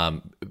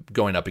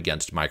going up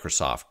against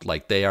Microsoft.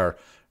 Like they are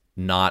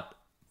not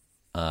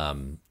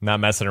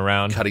messing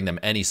around, cutting them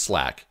any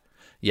slack.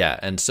 Yeah,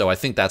 and so I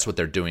think that's what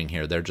they're doing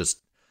here. They're just,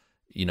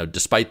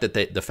 despite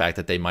the fact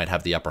that they might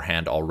have the upper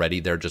hand already,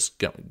 they're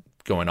just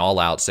going all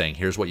out, saying,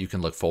 "Here's what you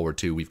can look forward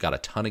to. We've got a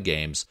ton of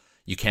games.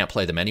 You can't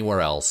play them anywhere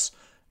else.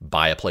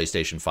 Buy a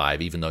PlayStation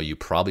 5, even though you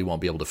probably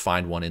won't be able to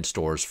find one in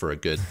stores for a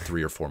good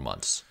 3 or 4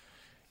 months."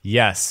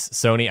 Yes,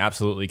 Sony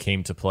absolutely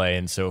came to play,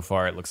 and so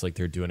far it looks like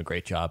they're doing a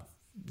great job.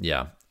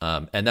 Yeah,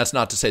 and that's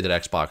not to say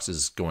that Xbox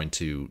is going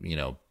to,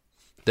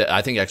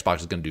 I think Xbox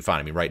is going to do fine.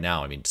 I mean, right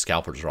now,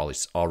 scalpers are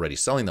already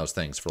selling those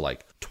things for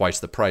like twice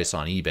the price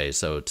on eBay,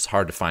 so it's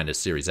hard to find a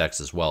Series X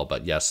as well.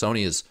 But yeah,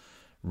 Sony is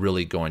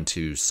really going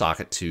to sock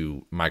it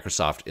to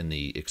Microsoft in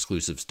the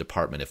exclusives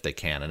department if they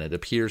can, and it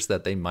appears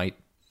that they might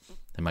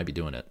be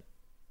doing it.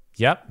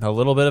 Yep, a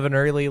little bit of an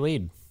early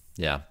lead.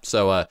 Yeah.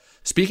 So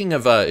speaking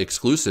of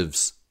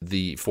exclusives,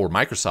 for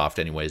Microsoft,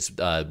 anyways,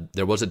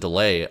 there was a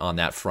delay on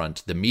that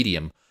front. The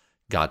Medium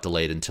got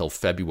delayed until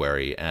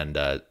February, and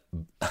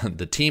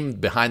the team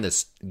behind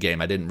this game,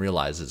 I didn't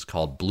realize, is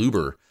called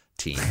Bloober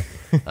Team.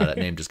 That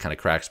name just kind of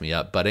cracks me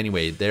up. But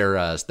anyway,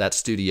 that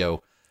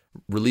studio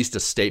released a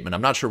statement.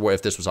 I'm not sure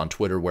if this was on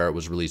Twitter where it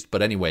was released,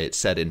 but anyway, it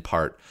said in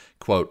part,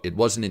 quote, "It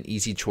wasn't an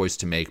easy choice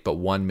to make, but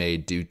one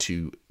made due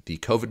to the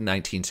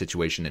COVID-19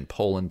 situation in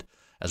Poland,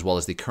 as well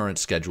as the current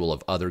schedule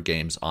of other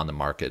games on the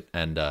market."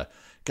 And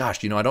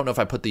gosh, I don't know if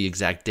I put the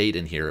exact date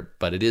in here,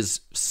 but it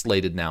is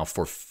slated now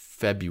for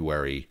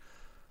February.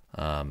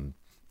 I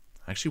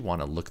actually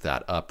want to look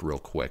that up real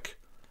quick.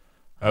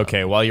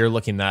 Okay, while you're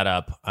looking that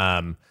up,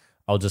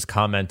 I'll just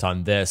comment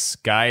on this.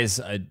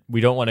 Guys,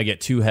 we don't want to get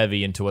too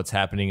heavy into what's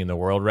happening in the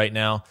world right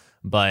now,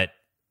 but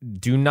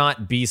do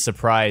not be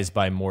surprised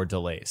by more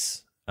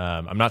delays.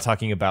 I'm not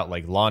talking about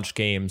like launch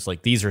games.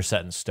 Like these are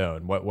set in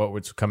stone.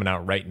 What's coming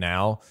out right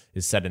now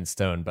is set in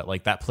stone. But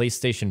like that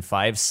PlayStation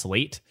 5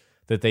 slate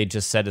that they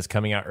just said is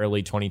coming out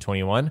early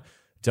 2021,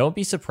 don't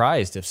be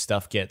surprised if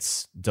stuff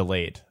gets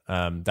delayed.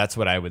 That's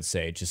what I would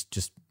say.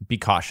 Just be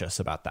cautious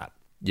about that.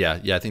 Yeah,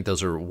 I think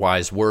those are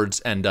wise words.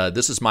 And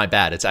this is my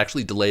bad. It's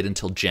actually delayed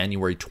until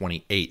January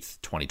 28th,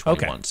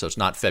 2021. Okay. So it's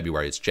not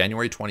February. It's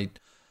January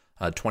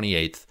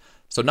 28th.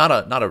 So not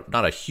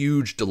a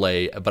huge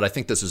delay, but I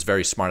think this is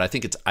very smart. I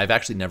think I've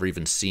actually never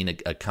even seen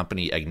a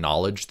company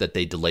acknowledge that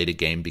they delayed a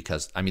game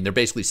because, they're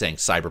basically saying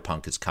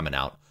Cyberpunk is coming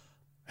out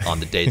on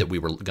the day that we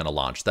were going to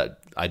launch. That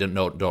I don't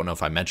know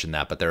if I mentioned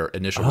that, but their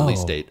initial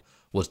release date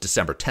was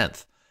December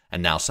 10th,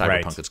 and now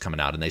Cyberpunk is coming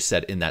out. And they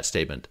said in that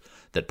statement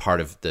that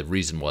part of the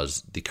reason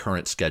was the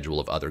current schedule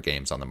of other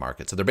games on the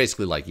market. So they're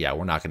basically like, yeah,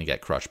 we're not going to get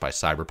crushed by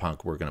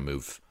Cyberpunk. We're going to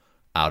move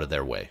out of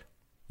their way.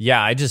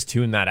 Yeah, I just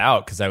tuned that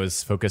out because I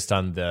was focused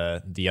on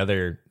the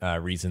other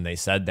reason they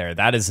said there.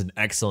 That is an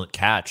excellent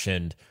catch,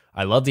 and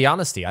I love the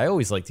honesty. I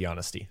always like the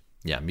honesty.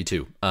 Yeah, me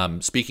too.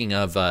 Speaking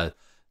of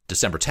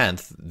December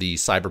 10th, the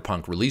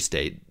Cyberpunk release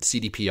date,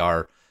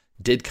 CDPR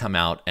did come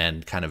out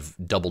and kind of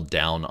doubled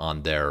down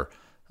on their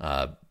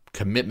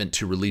commitment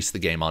to release the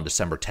game on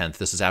December 10th.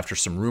 This is after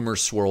some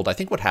rumors swirled. I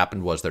think what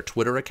happened was their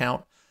Twitter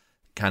account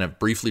kind of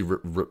briefly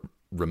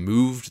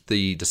removed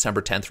the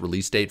December 10th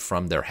release date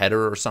from their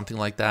header or something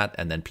like that,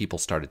 and then people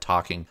started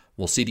talking.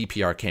 Well,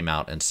 CDPR came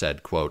out and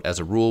said, quote, "As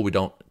a rule, we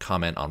don't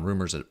comment on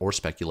rumors or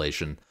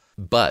speculation,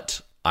 but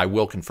I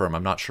will confirm,"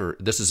 I'm not sure,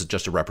 this is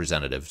just a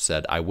representative,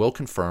 said, "I will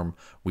confirm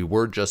we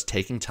were just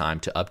taking time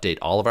to update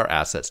all of our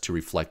assets to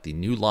reflect the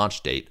new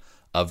launch date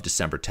of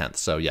December 10th.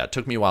 So yeah, it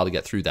took me a while to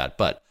get through that,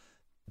 but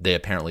they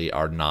apparently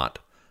are not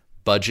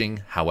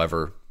budging.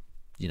 However,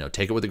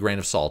 take it with a grain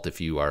of salt if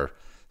you are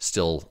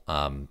still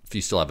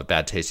have a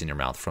bad taste in your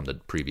mouth from the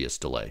previous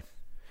delay.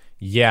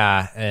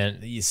 Yeah,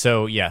 and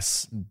so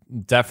yes,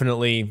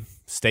 definitely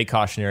stay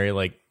cautionary,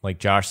 like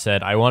Josh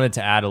said. I wanted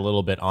to add a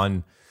little bit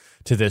on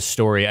to this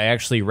story. I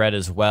actually read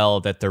as well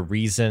that the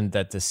reason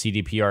that the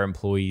CDPR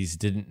employees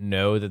didn't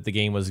know that the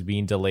game was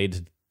being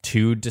delayed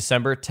to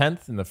December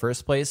 10th in the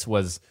first place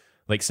was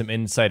like some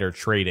insider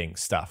trading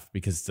stuff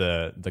because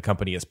the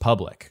company is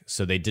public.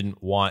 So they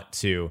didn't want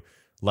to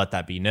let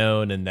that be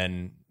known and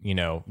then,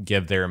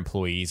 give their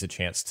employees a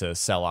chance to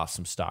sell off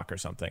some stock or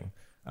something.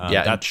 I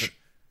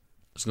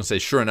was going to say,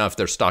 sure enough,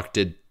 their stock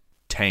did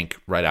tank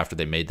right after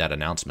they made that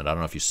announcement. I don't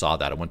know if you saw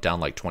that. It went down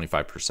like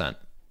 25%.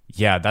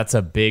 Yeah, that's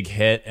a big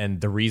hit.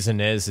 And the reason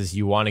is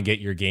you want to get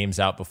your games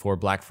out before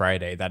Black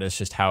Friday. That is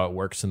just how it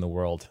works in the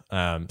world.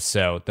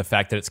 So the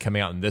fact that it's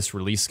coming out in this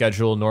release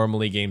schedule,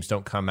 normally games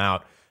don't come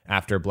out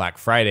after Black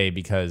Friday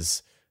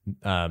because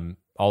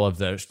all of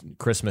the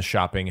Christmas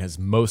shopping has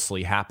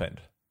mostly happened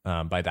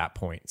by that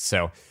point.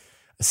 So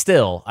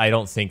still, I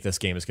don't think this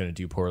game is going to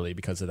do poorly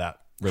because of that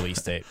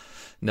release date.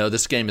 No,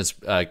 this game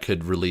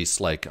could release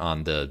like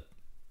on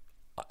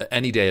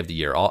any day of the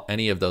year,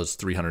 any of those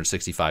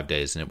 365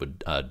 days, and it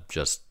would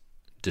just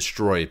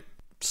destroy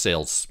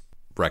sales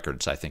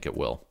records. I think it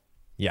will.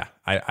 Yeah,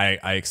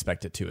 I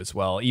expect it to as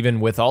well. Even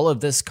with all of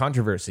this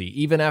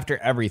controversy, even after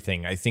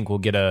everything, I think we'll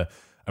get a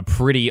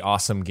pretty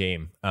awesome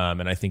game,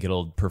 and I think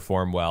it'll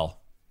perform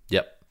well.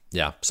 Yep.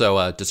 Yeah.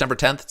 So December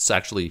 10th, it's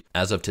actually,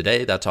 as of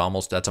today, that's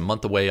a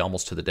month away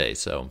almost to the day.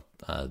 So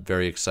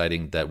very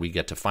exciting that we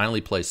get to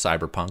finally play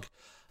Cyberpunk.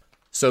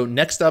 So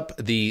next up,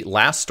 the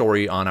last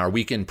story on our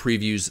weekend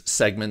previews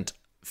segment,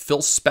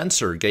 Phil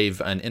Spencer gave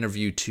an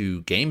interview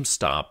to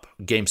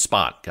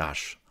GameSpot.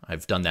 Gosh,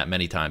 I've done that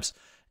many times.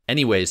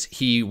 Anyways,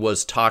 he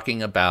was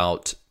talking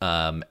about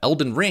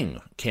Elden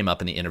Ring came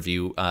up in the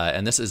interview.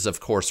 And this is,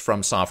 of course,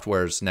 From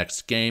Software's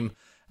next game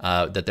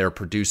that they're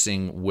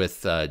producing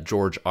with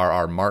George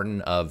R.R.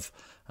 Martin of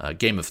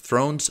Game of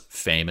Thrones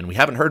fame. And we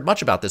haven't heard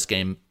much about this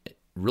game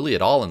really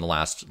at all in the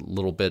last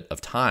little bit of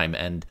time.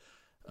 And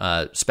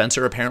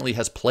Spencer apparently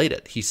has played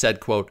it. He said,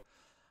 quote,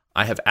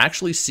 "I have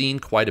actually seen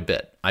quite a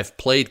bit. I've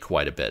played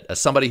quite a bit. As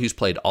somebody who's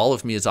played all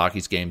of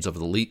Miyazaki's games over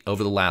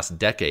the last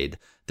decade,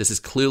 this is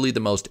clearly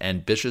the most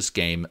ambitious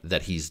game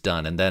that he's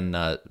done." And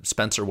then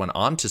Spencer went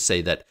on to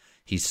say that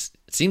it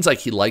seems like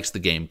he likes the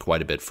game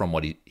quite a bit from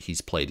what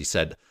he's played. He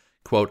said,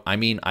 quote, "I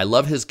mean, I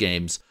love his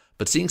games,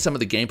 but seeing some of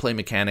the gameplay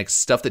mechanics,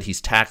 stuff that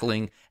he's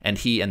tackling and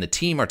he and the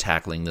team are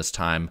tackling this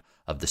time,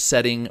 of the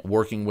setting,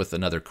 working with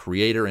another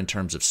creator in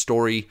terms of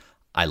story,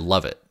 I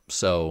love it."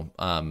 So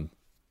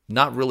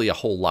not really a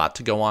whole lot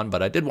to go on,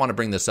 but I did want to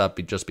bring this up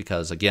just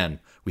because, again,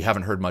 we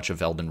haven't heard much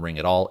of Elden Ring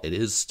at all. It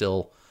is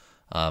still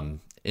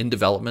in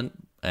development,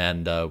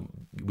 and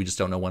we just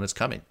don't know when it's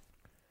coming.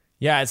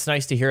 Yeah, it's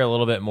nice to hear a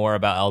little bit more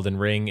about Elden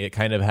Ring. It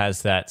kind of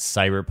has that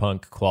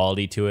cyberpunk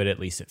quality to it, at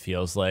least it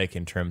feels like,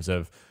 in terms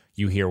of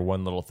you hear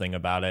one little thing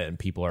about it and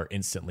people are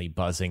instantly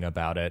buzzing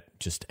about it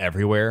just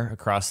everywhere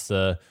across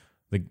the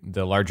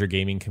larger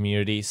gaming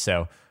community.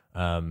 So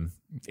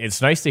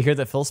it's nice to hear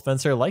that Phil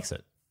Spencer likes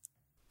it.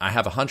 I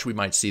have a hunch we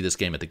might see this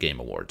game at the Game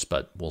Awards,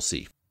 but we'll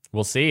see.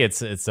 We'll see.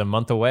 It's a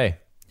month away.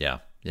 Yeah.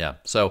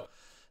 So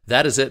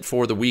that is it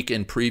for the week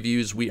in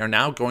previews. We are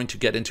now going to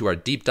get into our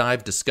deep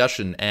dive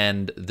discussion.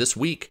 And this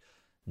week,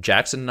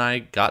 Jackson and I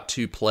got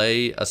to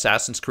play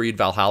Assassin's Creed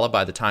Valhalla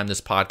by the time this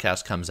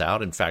podcast comes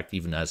out. In fact,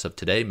 even as of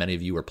today, many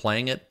of you are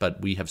playing it,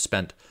 but we have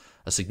spent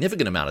a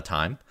significant amount of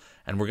time,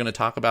 and we're going to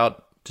talk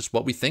about just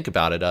what we think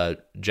about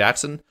it.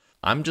 Jackson,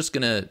 I'm just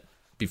going to,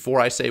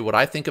 before I say what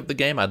I think of the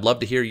game, I'd love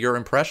to hear your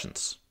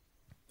impressions.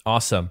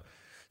 Awesome.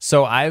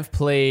 So I've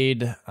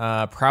played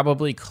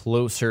probably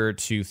closer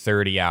to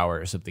 30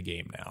 hours of the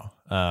game now.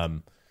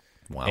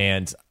 Wow.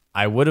 And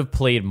I would have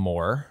played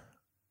more.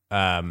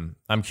 I'm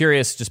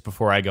curious, just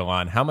before I go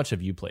on, how much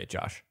have you played,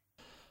 Josh?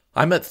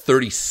 I'm at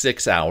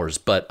 36 hours,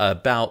 but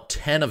about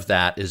 10 of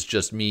that is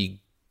just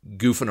me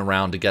goofing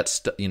around to get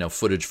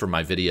footage for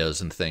my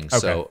videos and things.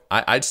 Okay. So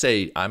I'd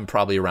say I'm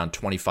probably around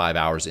 25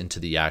 hours into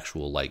the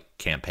actual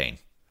campaign.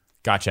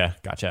 Gotcha.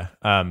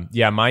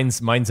 Yeah,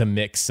 mine's a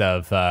mix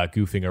of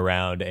goofing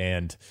around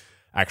and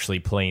actually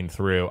playing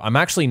through. I'm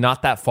actually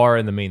not that far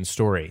in the main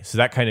story, so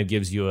that kind of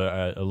gives you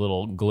a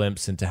little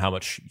glimpse into how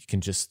much you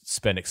can just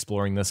spend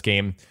exploring this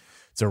game.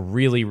 It's a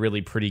really,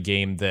 really pretty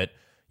game that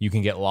you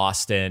can get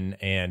lost in,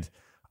 and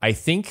I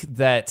think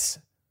that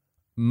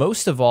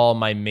most of all,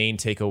 my main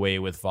takeaway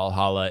with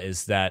Valhalla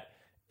is that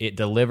it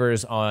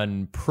delivers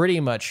on pretty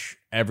much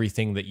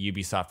everything that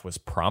Ubisoft was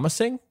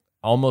promising,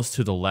 almost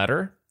to the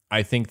letter.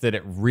 I think that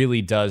it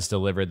really does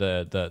deliver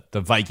the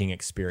Viking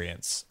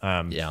experience.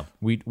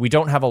 We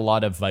don't have a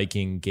lot of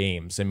Viking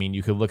games. I mean,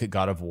 you could look at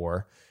God of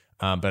War,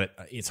 but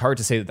it's hard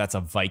to say that that's a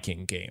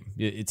Viking game.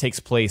 It takes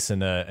place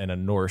in a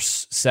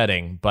Norse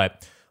setting,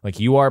 but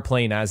you are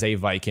playing as a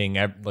Viking.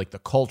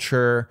 The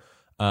culture,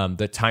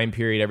 the time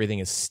period, everything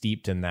is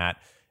steeped in that.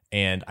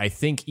 And I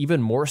think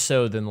even more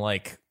so than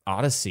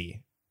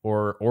Odyssey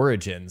or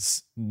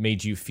Origins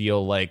made you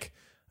feel like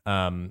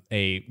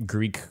a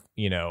Greek,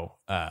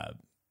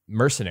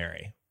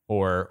 mercenary,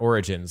 or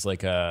Origins,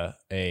 gosh,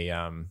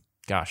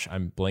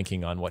 I'm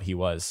blanking on what he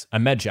was, a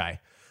Medjay.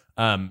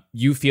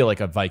 You feel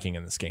like a Viking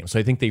in this game. So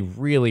I think they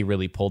really,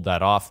 really pulled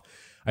that off.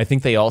 I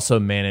think they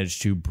also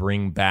managed to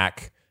bring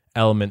back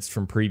elements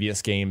from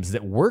previous games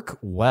that work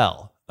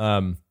well.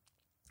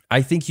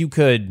 I think you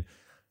could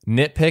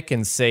nitpick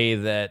and say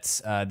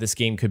that this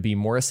game could be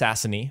more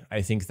assassin-y.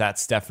 I think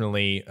that's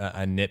definitely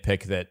a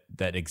nitpick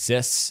that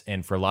exists,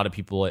 and for a lot of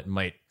people, it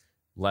might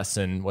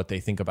lessen what they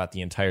think about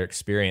the entire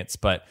experience.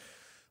 But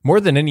more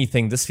than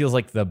anything, this feels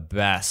like the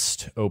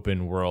best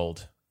open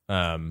world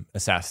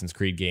Assassin's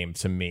Creed game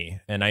to me.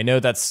 And I know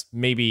that's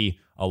maybe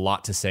a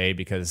lot to say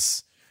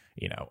because,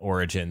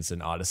 Origins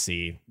and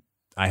Odyssey,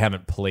 I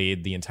haven't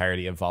played the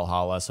entirety of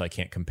Valhalla, so I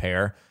can't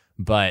compare.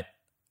 But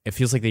it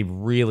feels like they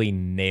really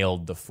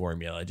nailed the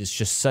formula. It's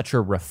just such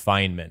a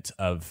refinement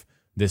of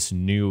this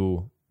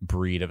new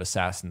breed of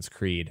Assassin's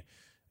Creed.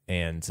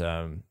 And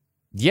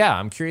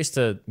I'm curious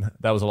that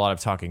was a lot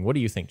of talking. What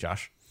do you think,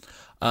 Josh?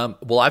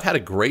 Well, I've had a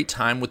great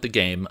time with the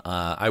game.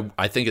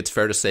 I think it's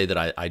fair to say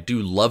that I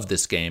do love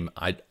this game.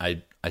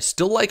 I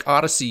still like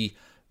Odyssey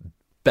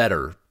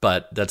better,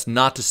 but that's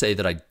not to say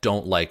that I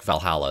don't like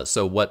Valhalla.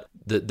 So what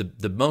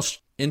the most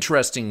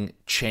interesting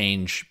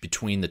change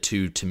between the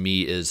two to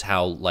me is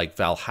how like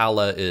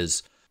Valhalla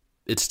it's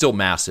still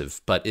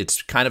massive, but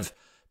it's kind of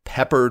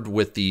peppered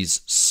with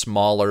these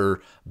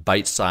smaller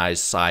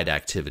bite-sized side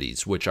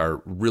activities, which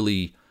are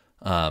really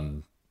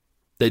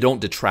they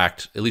don't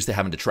detract, at least they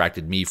haven't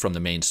detracted me from the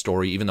main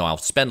story, even though I'll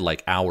spend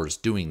like hours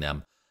doing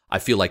them. I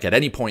feel like at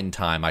any point in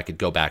time, I could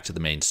go back to the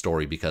main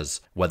story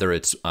because whether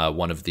it's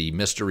one of the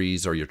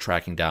mysteries or you're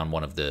tracking down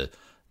one of the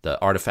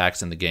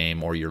artifacts in the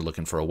game or you're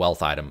looking for a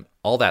wealth item,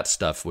 all that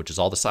stuff, which is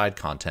all the side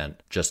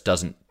content, just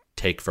doesn't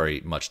take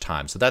very much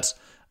time. So that's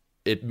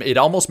it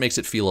almost makes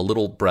it feel a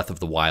little Breath of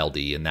the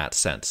Wild-y in that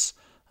sense.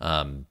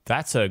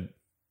 That's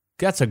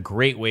a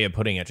great way of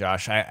putting it,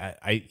 Josh.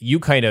 You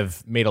kind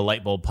of made a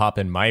light bulb pop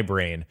in my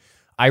brain.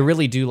 I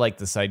really do like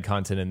the side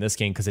content in this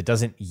game because it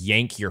doesn't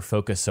yank your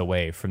focus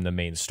away from the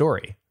main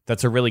story.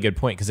 That's a really good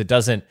point because it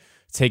doesn't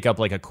take up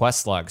like a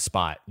quest log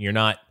spot. You're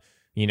not,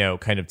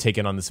 kind of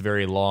taking on this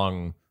very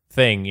long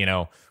thing.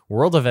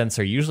 World events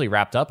are usually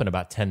wrapped up in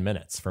about 10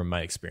 minutes from my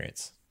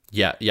experience.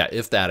 Yeah,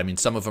 if that. I mean,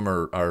 some of them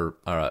are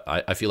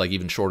I feel like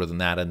even shorter than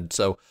that. And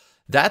so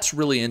that's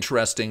really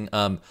interesting.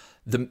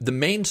 The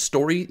main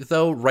story,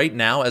 though, right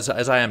now, as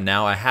I am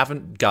now, I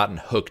haven't gotten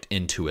hooked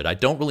into it. I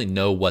don't really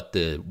know what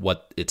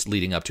it's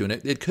leading up to, and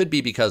it could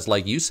be because,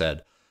 like you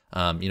said,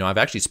 I've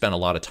actually spent a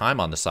lot of time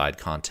on the side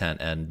content,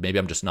 and maybe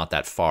I'm just not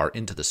that far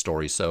into the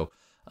story. So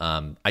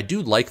I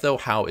do like, though,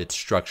 how it's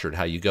structured.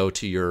 How you go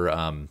to your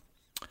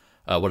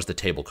what is the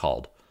table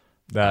called?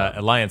 The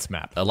Alliance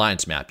map.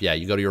 Alliance map, yeah.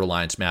 You go to your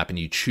Alliance map, and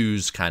you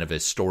choose kind of a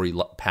story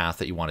path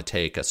that you want to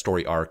take, a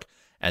story arc,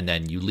 and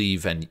then you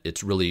leave, and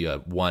it's really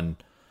one.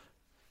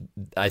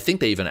 I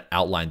think they even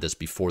outlined this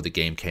before the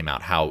game came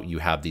out, how you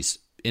have these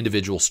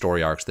individual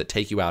story arcs that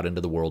take you out into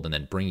the world and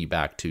then bring you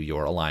back to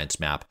your Alliance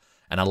map.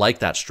 And I like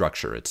that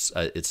structure. It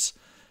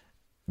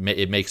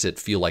makes it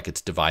feel like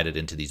it's divided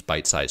into these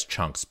bite-sized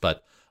chunks.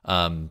 But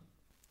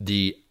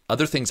the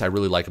other things I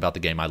really like about the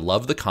game, I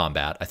love the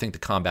combat. I think the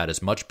combat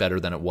is much better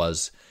than it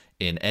was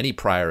in any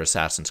prior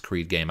Assassin's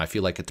Creed game. I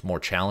feel like it's more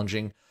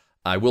challenging.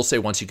 I will say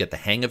once you get the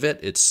hang of it,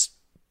 it's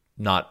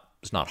not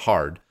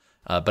hard.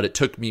 But it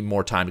took me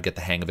more time to get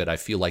the hang of it. I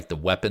feel like the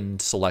weapon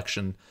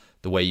selection,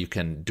 the way you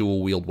can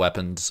dual wield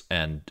weapons,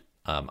 and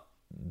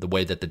the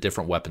way that the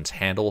different weapons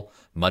handle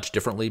much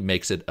differently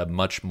makes it a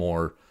much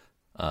more,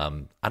 I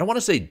don't want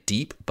to say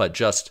deep, but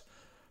just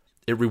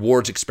it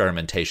rewards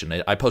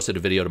experimentation. I posted a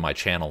video to my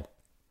channel,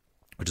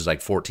 which is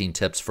like 14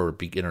 tips for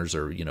beginners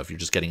or, if you're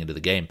just getting into the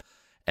game.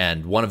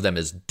 And one of them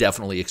is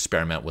definitely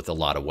experiment with a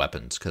lot of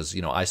weapons because,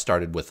 I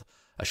started with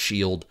a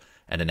shield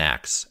and an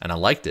axe, and I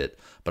liked it,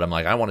 but I'm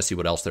like, I want to see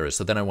what else there is.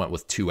 So then I went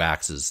with 2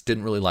 axes,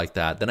 didn't really like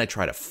that. Then I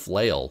tried a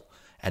flail,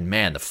 and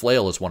man, the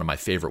flail is one of my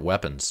favorite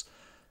weapons.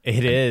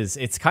 It is.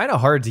 It's kind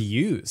of hard to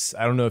use.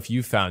 I don't know if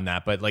you found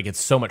that, but like it's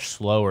so much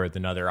slower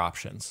than other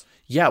options.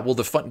 Yeah, well,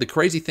 the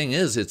crazy thing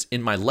is, it's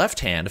in my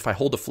left hand. If I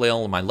hold the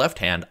flail in my left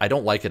hand, I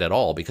don't like it at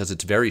all because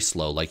it's very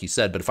slow, like you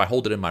said. But if I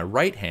hold it in my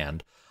right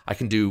hand, I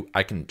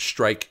can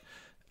strike.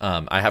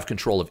 I have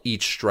control of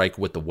each strike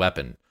with the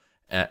weapon.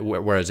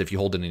 Whereas if you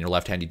hold it in your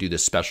left hand, you do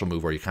this special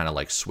move where you kind of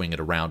like swing it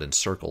around in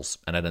circles,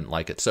 and I didn't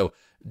like it. So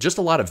just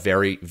a lot of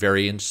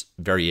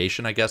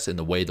variation, I guess, in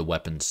the way the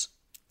weapons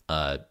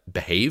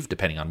behave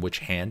depending on which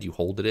hand you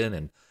hold it in,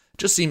 and it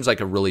just seems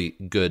like a really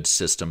good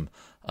system.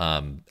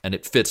 And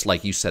it fits,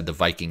 like you said, the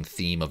Viking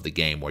theme of the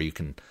game, where you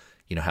can,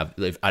 have.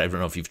 I don't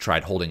know if you've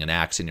tried holding an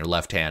axe in your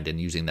left hand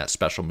and using that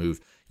special move.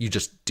 You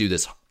just do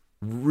this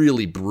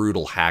really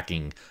brutal hack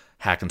and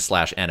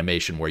slash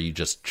animation where you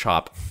just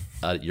chop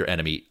your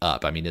enemy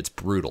up. I mean, it's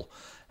brutal.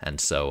 And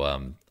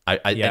so,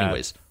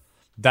 anyways,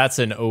 that's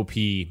an OP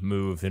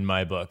move in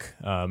my book.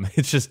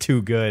 It's just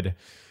too good.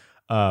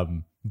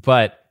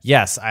 But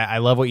yes, I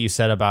love what you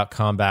said about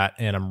combat,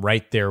 and I'm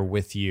right there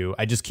with you.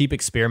 I just keep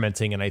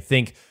experimenting, and I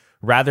think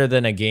rather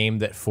than a game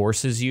that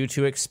forces you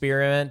to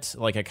experiment,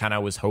 like I kind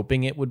of was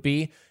hoping it would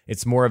be,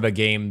 it's more of a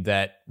game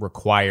that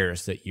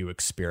requires that you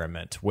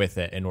experiment with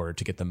it in order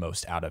to get the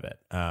most out of it.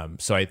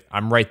 So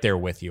I'm right there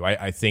with you.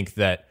 I think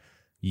that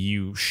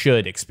you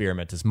should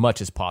experiment as much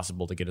as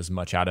possible to get as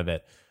much out of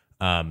it.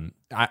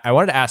 I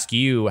wanted to ask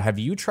you, have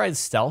you tried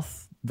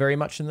stealth very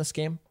much in this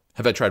game?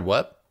 Have I tried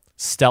what?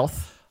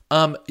 Stealth.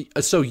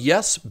 So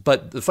yes,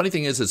 but the funny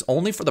thing is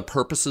only for the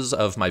purposes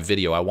of my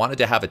video. I wanted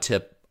to have a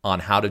tip on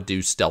how to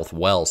do stealth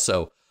well.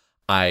 So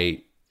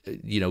I,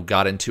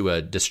 got into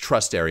a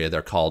distrust area,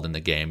 they're called in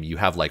the game. You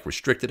have like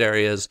restricted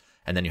areas,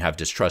 and then you have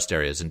distrust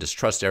areas. And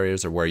distrust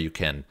areas are where you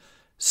can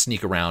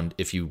sneak around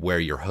if you wear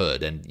your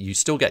hood, and you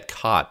still get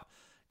caught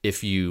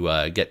if you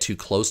get too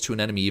close to an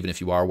enemy, even if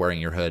you are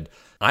wearing your hood.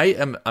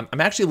 I'm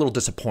actually a little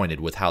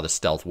disappointed with how the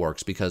stealth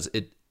works, because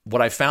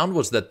what I found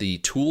was that the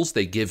tools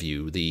they give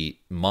you, the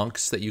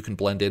monks that you can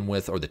blend in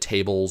with, or the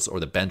tables or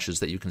the benches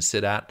that you can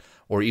sit at,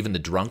 or even the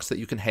drunks that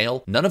you can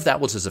hail, none of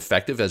that was as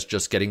effective as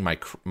just getting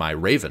my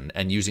Raven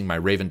and using my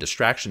Raven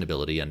distraction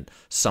ability and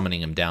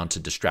summoning him down to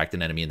distract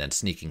an enemy and then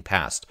sneaking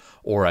past.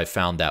 Or I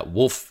found that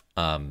Wolf,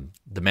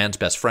 the man's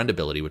best friend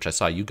ability, which I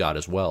saw you got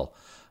as well,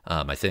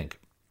 I think.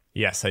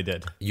 Yes, I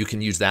did. You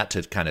can use that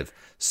to kind of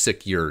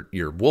sick your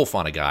wolf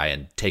on a guy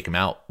and take him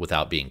out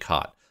without being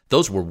caught.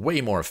 Those were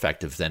way more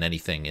effective than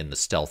anything in the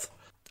stealth,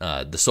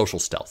 the social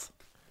stealth.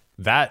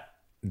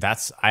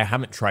 That's I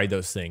haven't tried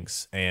those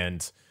things,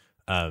 and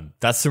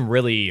that's some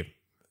really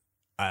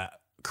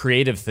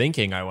creative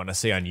thinking, I want to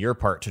say, on your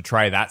part to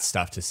try that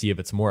stuff to see if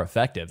it's more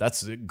effective.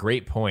 That's a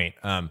great point.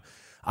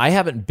 I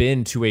haven't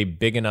been to a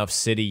big enough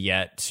city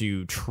yet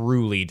to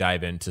truly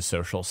dive into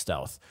social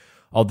stealth.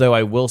 Although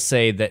I will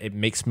say that it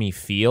makes me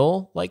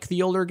feel like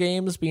the older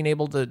games, being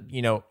able to,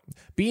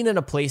 being in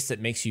a place that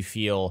makes you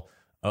feel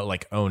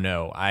like, oh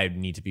no, I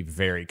need to be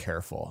very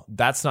careful.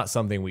 That's not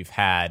something we've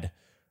had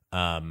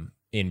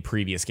in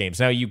previous games.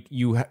 Now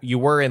you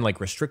were in like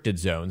restricted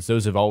zones;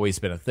 those have always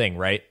been a thing,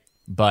 right?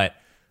 But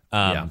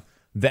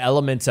the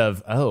element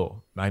of,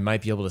 oh, I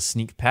might be able to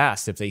sneak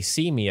past if they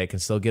see me, I can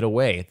still get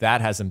away.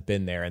 That hasn't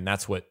been there, and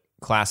that's what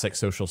classic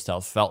social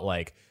stealth felt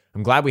like.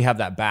 I'm glad we have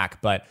that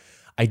back, but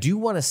I do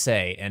want to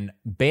say, and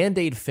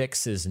Band-Aid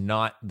fix is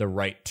not the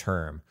right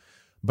term,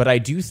 but I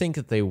do think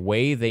that the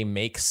way they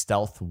make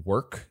stealth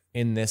work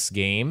in this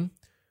game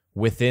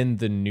within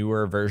the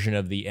newer version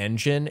of the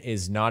engine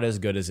is not as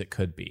good as it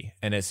could be.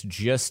 And it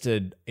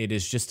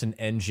is just an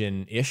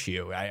engine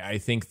issue. I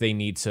think they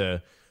need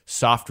to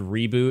soft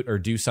reboot or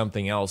do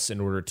something else in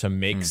order to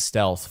make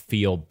stealth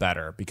feel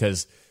better,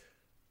 because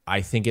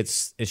I think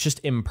it's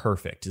just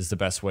imperfect is the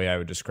best way I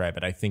would describe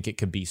it. I think it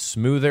could be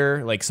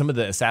smoother. Like some of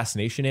the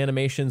assassination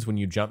animations, when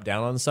you jump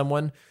down on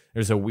someone,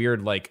 there's a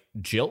weird like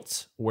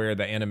jilt where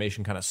the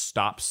animation kind of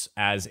stops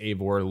as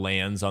Eivor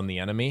lands on the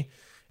enemy.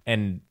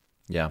 And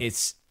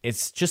it's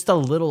just a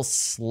little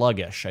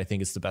sluggish, I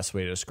think is the best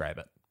way to describe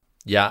it.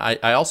 Yeah,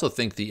 I also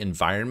think the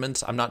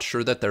environments, I'm not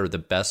sure that they're the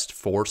best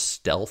for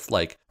stealth.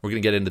 Like, we're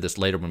going to get into this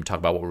later when we talk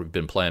about what we've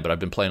been playing, but I've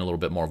been playing a little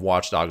bit more of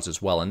Watch Dogs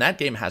as well. And that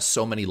game has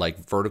so many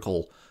like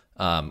vertical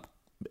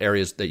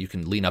areas that you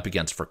can lean up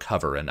against for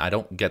cover. And I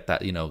don't get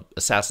that,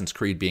 Assassin's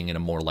Creed being in a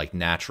more like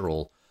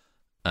natural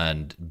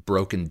and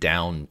broken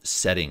down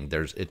setting.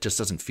 It just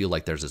doesn't feel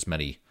like there's as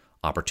many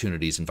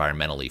opportunities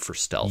environmentally for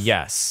stealth.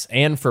 Yes,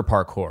 and for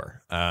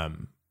parkour.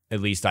 At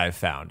least I've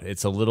found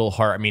it's a little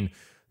hard. I mean,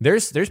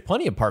 there's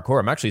plenty of parkour.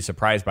 I'm actually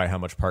surprised by how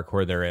much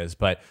parkour there is,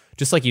 but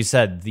just like you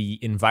said, the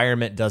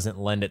environment doesn't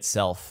lend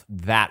itself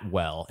that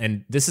well.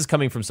 And this is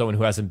coming from someone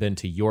who hasn't been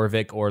to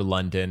Jorvik or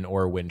London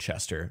or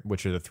Winchester,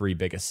 which are the three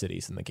biggest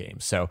cities in the game.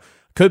 So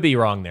could be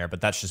wrong there,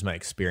 but that's just my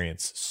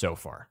experience so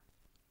far.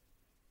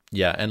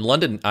 Yeah, and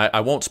London,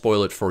 I won't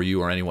spoil it for you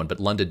or anyone, but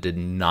London did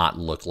not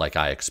look like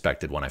I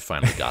expected when I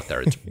finally got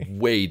there. It's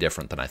way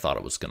different than I thought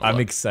it was going to look.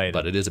 I'm excited.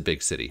 But it is a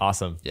big city.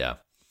 Awesome. Yeah.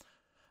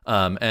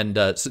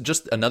 So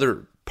just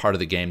another part of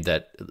the game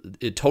that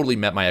it totally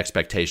met my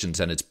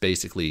expectations, and it's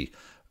basically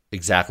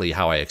exactly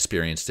how I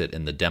experienced it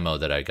in the demo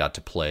that I got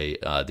to play,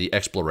 the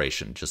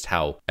exploration, just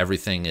how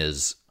everything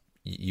is,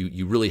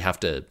 you really have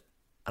to,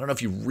 I don't know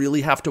if you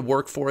really have to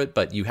work for it,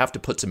 but you have to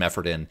put some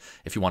effort in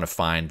if you want to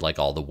find like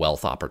all the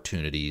wealth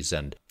opportunities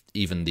and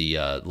even the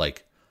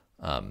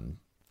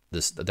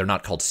they're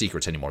not called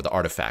secrets anymore, the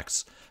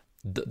artifacts.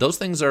 Those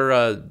things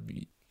are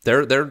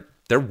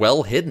they're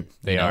well hidden.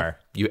 They are.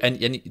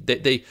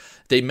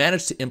 They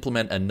managed to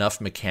implement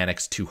enough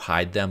mechanics to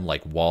hide them,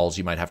 like walls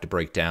you might have to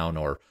break down,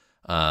 or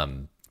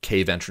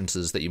cave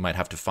entrances that you might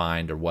have to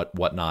find, or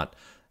whatnot,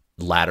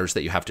 ladders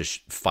that you have to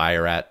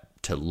fire at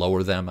to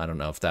lower them. I don't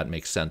know if that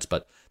makes sense,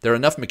 but there are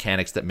enough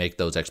mechanics that make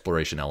those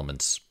exploration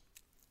elements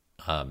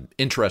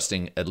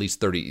interesting. At least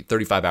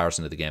 35 hours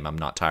into the game, I'm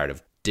not tired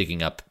of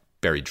digging up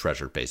buried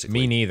treasure, basically.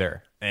 Me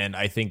neither. And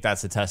I think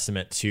that's a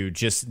testament to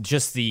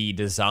just the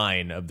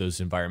design of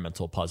those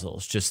environmental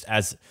puzzles. Just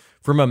as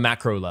from a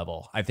macro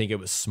level, I think it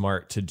was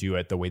smart to do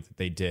it the way that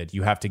they did.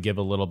 You have to give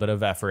a little bit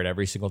of effort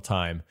every single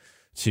time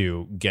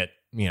to get,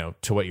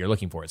 to what you're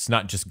looking for. It's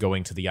not just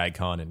going to the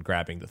icon and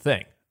grabbing the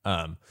thing.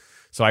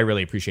 So I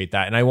really appreciate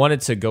that. And I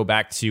wanted to go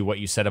back to what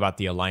you said about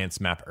the Alliance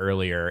map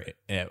earlier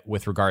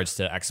with regards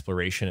to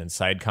exploration and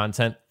side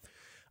content.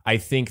 I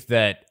think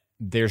that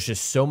there's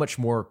just so much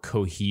more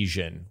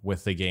cohesion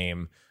with the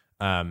game.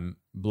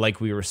 Like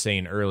we were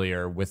saying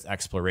earlier with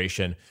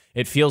exploration,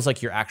 it feels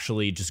like you're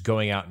actually just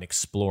going out and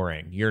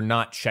exploring. You're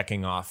not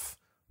checking off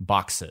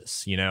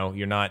boxes.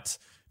 You're not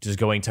just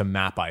going to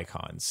map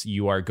icons.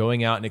 You are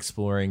going out and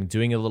exploring,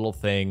 doing a little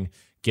thing,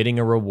 getting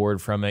a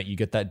reward from it. You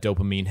get that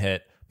dopamine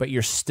hit, but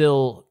you're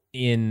still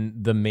in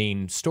the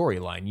main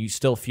storyline. You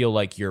still feel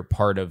like you're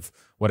part of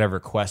whatever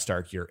quest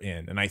arc you're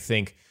in. And I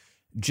think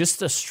just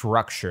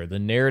the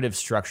narrative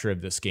structure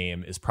of this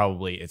game is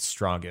probably its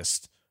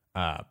strongest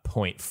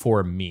point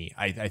for me.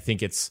 I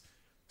think it's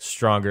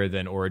stronger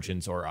than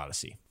Origins or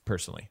Odyssey,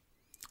 personally.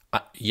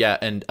 Yeah,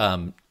 and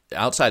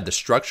outside the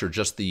structure,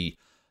 just the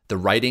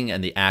writing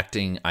and the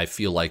acting, I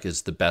feel like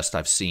is the best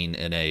I've seen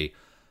in a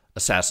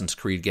Assassin's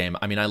Creed game.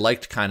 I mean, I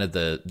liked kind of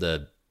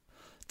the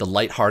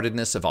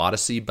lightheartedness of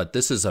Odyssey, but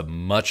this is a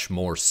much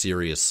more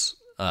serious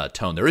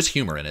tone. There is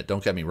humor in it,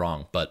 don't get me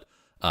wrong, but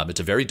it's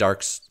a very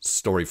dark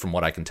story from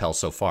what I can tell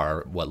so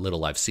far, what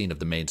little I've seen of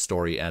the main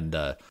story. And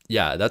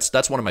yeah,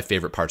 that's one of my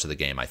favorite parts of the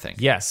game, I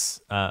think.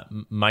 Yes,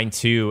 mine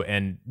too.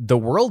 And the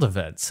world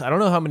events, I don't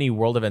know how many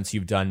world events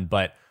you've done,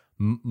 but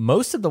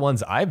most of the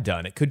ones I've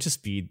done, it could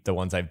just be the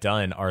ones I've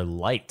done, are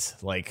light.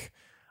 Like,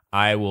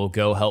 I will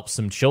go help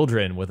some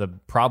children with a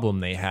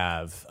problem they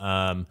have.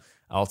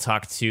 I'll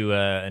talk to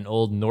an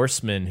old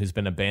Norseman who's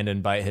been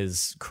abandoned by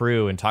his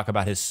crew and talk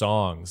about his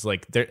songs.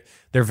 Like, they're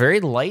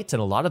very light,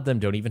 and a lot of them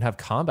don't even have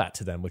combat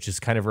to them, which is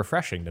kind of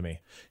refreshing to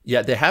me.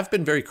 Yeah, they have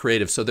been very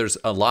creative. So there's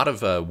a lot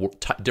of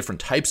different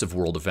types of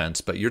world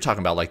events, but you're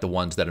talking about like the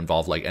ones that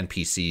involve like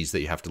NPCs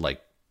that you have to like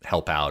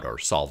help out or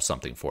solve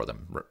something for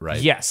them,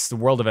 right? Yes, the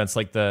world events,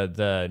 like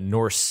the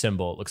Norse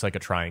symbol, it looks like a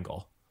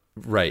triangle.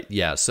 Right,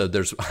 yeah. So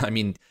there's, I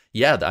mean,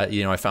 yeah,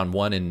 I found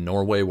one in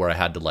Norway where I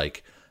had to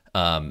like,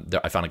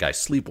 I found a guy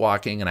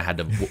sleepwalking and I had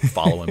to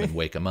follow him and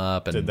wake him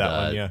up. And did that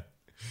one, yeah.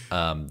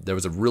 There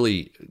was a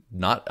really,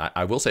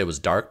 I will say it was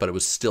dark, but it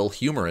was still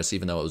humorous,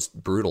 even though it was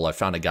brutal. I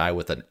found a guy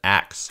with an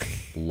axe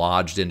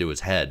lodged into his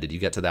head. Did you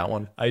get to that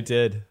one? I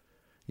did.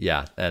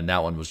 Yeah, and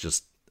that one was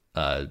just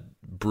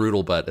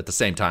brutal, but at the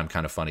same time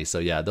kind of funny. So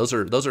yeah, those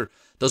are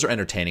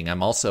entertaining.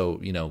 I'm also,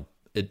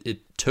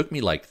 it took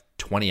me like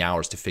 20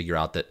 hours to figure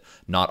out that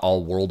not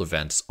all world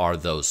events are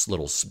those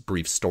little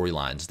brief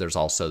storylines. There's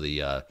also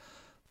the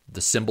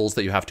symbols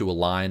that you have to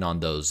align on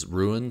those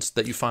ruins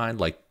that you find.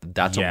 Like,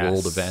 that's a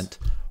world event.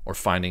 Or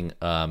finding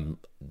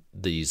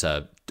these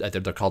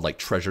they're called like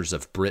treasures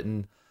of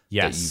Britain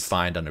that you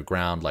find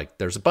underground. Like,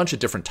 there's a bunch of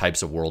different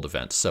types of world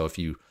events. So if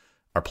you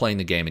are playing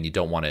the game and you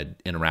don't want to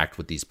interact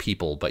with these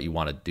people, but you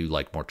want to do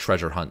like more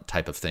treasure hunt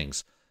type of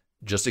things,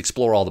 just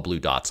explore all the blue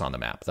dots on the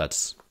map.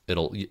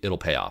 It'll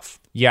pay off.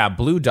 Yeah,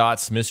 blue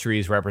dots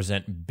mysteries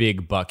represent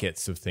big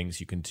buckets of things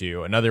you can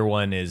do. Another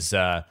one is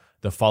the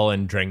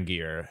fallen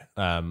Drengir,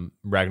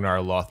 Ragnar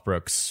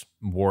Lothbrok's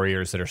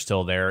warriors that are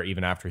still there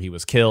even after he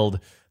was killed.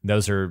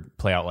 Those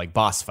play out like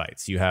boss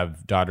fights. You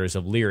have Daughters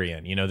of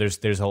Lyrian.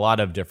 There's a lot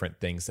of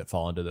different things that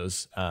fall into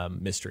those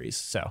mysteries.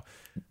 So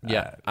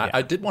yeah.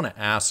 I did want to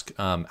ask,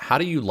 how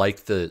do you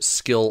like the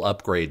skill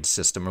upgrade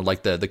system, or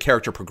like the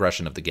character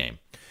progression of the game?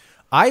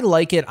 I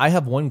like it. I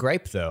have one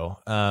gripe though,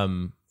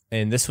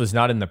 and this was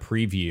not in the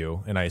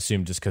preview, and I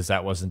assume just because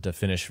that wasn't a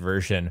finished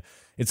version.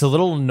 It's a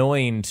little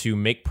annoying to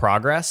make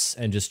progress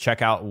and just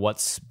check out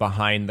what's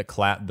behind the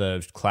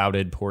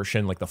clouded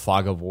portion, like the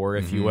fog of war,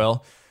 if you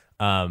will.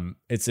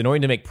 It's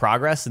annoying to make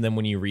progress, and then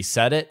when you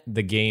reset it,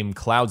 the game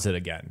clouds it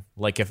again.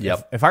 Like, if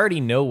I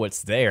already know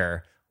what's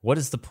there, what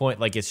is the point?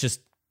 Like, it's just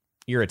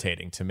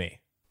irritating to me.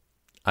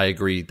 I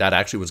agree. That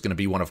actually was going to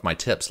be one of my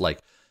tips. Like,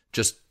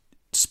 just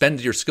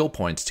spend your skill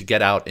points to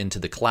get out into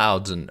the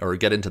clouds or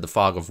get into the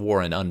fog of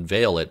war and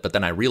unveil it. But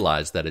then I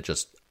realized that it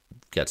just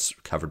gets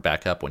covered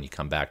back up when you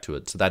come back to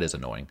it. So that is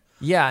annoying.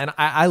 Yeah, and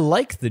I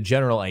like the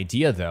general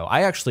idea, though.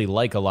 I actually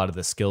like a lot of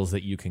the skills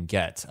that you can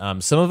get.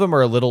 Some of them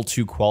are a little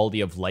too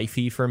quality of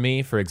lifey for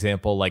me. For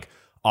example, like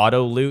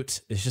auto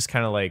loot is just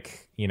kind of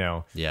like,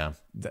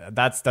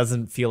 that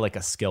doesn't feel like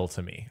a skill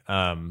to me.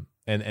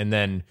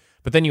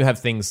 But then you have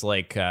things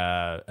like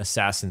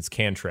Assassin's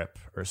Cantrip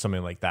or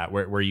something like that,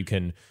 where you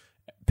can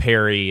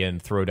parry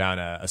and throw down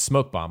a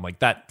smoke bomb. Like,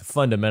 that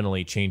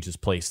fundamentally changes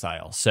play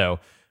style.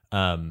 So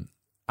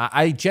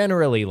I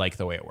generally like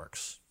the way it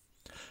works.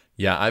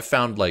 Yeah, I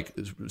found, like,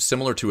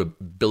 similar to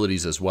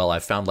abilities as well, I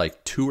found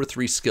like 2 or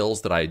 3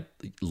 skills that I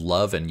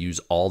love and use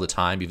all the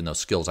time, even though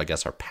skills, I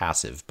guess, are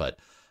passive. But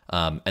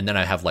and then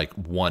I have like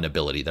one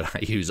ability that I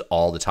use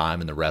all the time,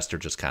 and the rest are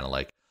just kind of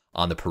like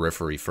on the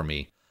periphery for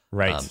me.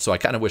 Right. So I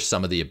kind of wish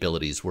some of the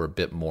abilities were a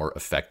bit more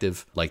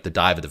effective. Like the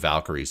Dive of the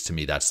Valkyries, to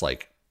me, that's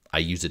like, I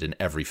use it in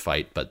every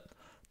fight, but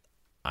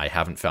I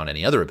haven't found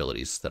any other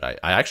abilities that I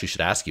actually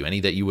should ask you.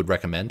 Any that you would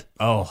recommend?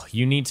 Oh,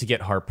 you need to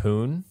get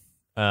Harpoon.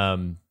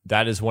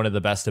 That is one of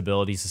the best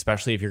abilities,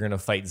 especially if you're going to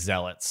fight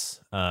zealots.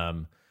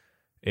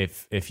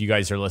 If you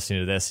guys are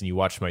listening to this and you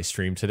watched my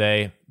stream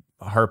today,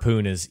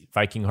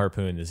 Viking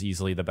Harpoon is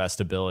easily the best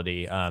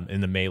ability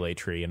in the melee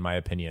tree, in my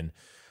opinion.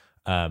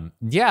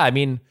 Yeah, I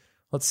mean,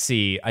 let's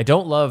see. I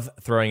don't love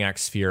Throwing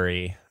Axe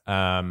Fury.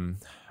 I'm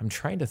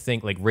trying to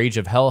think. Like, Rage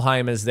of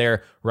Helheim is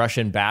there.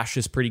 Russian Bash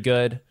is pretty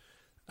good.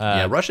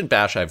 Yeah, Russian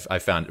Bash, I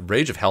found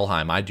Rage of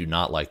Helheim. I do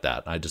not like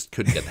that. I just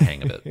couldn't get the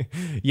hang of it.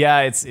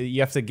 Yeah,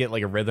 you have to get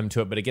like a rhythm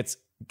to it, but it gets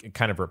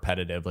kind of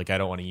repetitive. Like I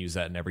don't want to use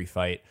that in every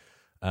fight.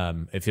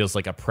 It feels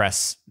like a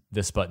press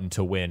this button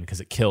to win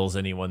because it kills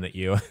anyone that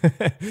you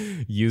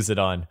use it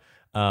on.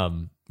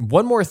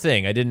 One more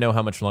thing, I didn't know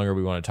how much longer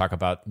we want to talk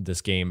about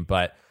this game,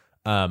 but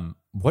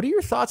what are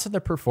your thoughts on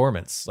the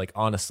performance? Like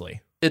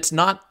honestly. It's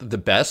not the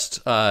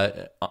best.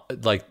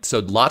 So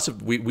lots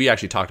of we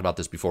actually talked about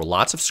this before.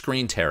 Lots of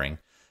screen tearing,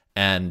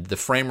 and the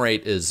frame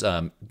rate is.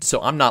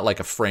 So I'm not like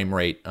a frame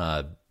rate.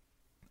 I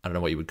don't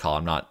know what you would call.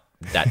 I'm not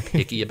that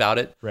picky about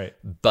it. Right.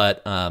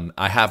 But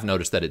I have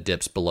noticed that it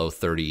dips below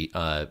 30.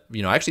 I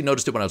actually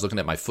noticed it when I was looking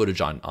at my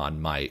footage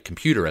on my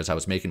computer as I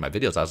was making my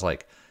videos. I was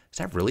like, is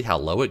that really how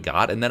low it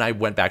got? And then I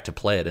went back to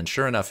play it, and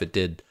sure enough, it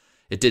did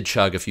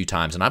chug a few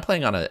times. And I'm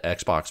playing on an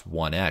Xbox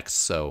One X,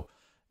 so.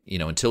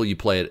 Until you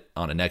play it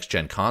on a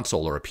next-gen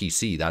console or a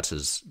PC, that's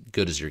as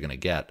good as you're going to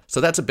get.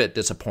 So that's a bit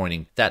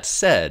disappointing. That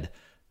said,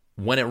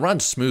 when it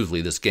runs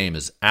smoothly, this game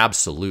is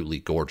absolutely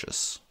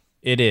gorgeous.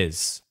 It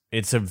is.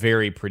 It's a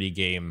very pretty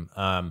game.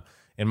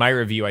 In my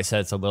review, I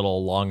said it's a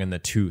little long in the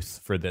tooth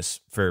for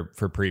this for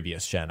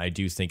previous gen. I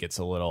do think it's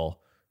a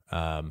little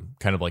kind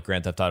of like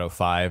Grand Theft Auto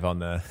 5 on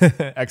the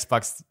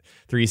Xbox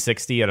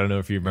 360. I don't know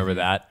if you remember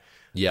that.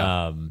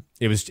 Yeah.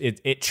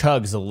 It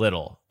chugs a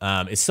little.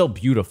 It's still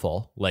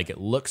beautiful. Like it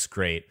looks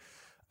great.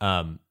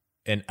 And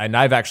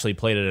I've actually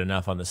played it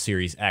enough on the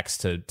Series X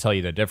to tell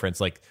you the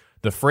difference. Like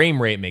the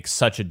frame rate makes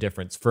such a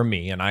difference for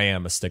me, and I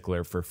am a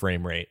stickler for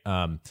frame rate.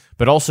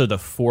 But also the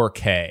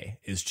 4K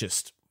is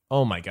just,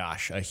 oh my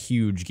gosh, a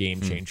huge game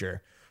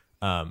changer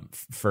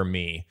for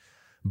me.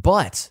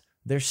 But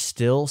there's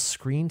still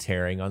screen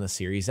tearing on the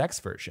Series X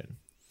version.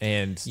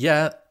 And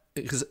yeah,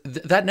 because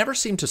that never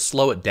seemed to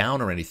slow it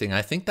down or anything.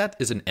 I think that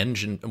is an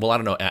engine. Well, I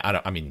don't know.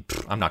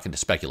 I'm not going to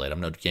speculate. I'm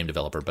no game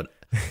developer, but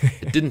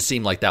it didn't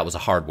seem like that was a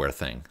hardware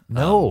thing.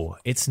 No,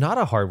 it's not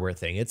a hardware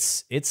thing.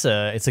 It's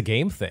a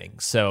game thing.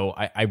 So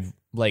I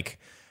like,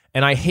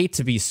 and I hate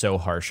to be so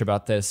harsh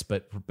about this,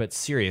 but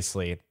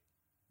seriously,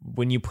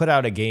 when you put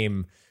out a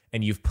game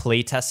and you've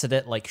play tested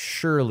it, like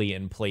surely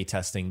in play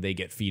testing they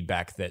get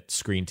feedback that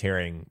screen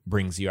tearing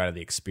brings you out of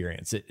the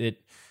experience.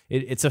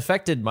 It's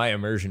affected my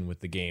immersion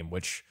with the game,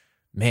 which.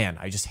 Man,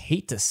 I just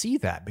hate to see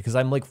that because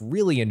I'm like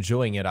really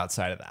enjoying it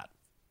outside of that.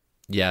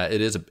 Yeah, it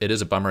is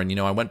a bummer. And,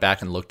 I went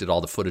back and looked at all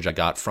the footage I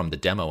got from the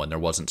demo and there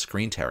wasn't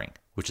screen tearing,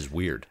 which is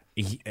weird.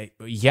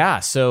 Yeah.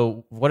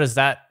 So what does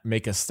that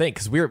make us think?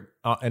 Because we're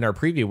in our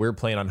preview, we were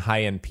playing on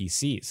high-end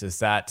PCs. Is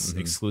that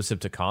exclusive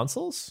to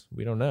consoles?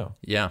 We don't know.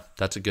 Yeah,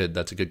 that's a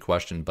good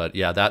question. But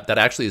yeah, that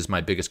actually is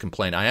my biggest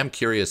complaint. I am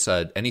curious,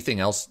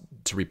 anything else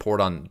to report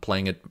on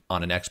playing it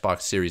on an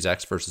Xbox Series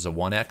X versus a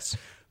One X?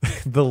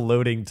 The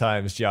loading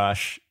times,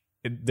 Josh.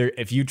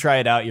 If you try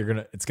it out,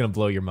 it's gonna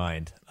blow your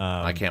mind.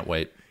 I can't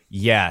wait.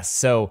 Yeah.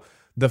 So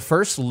the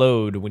first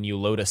load when you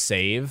load a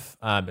save,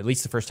 at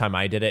least the first time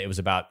I did it, it was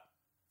about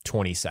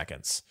 20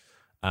 seconds.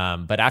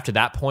 But after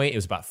that point, it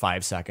was about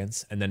 5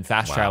 seconds, and then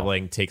fast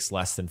traveling takes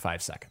less than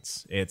 5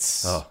 seconds.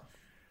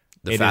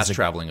 The fast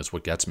traveling is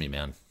what gets me,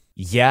 man.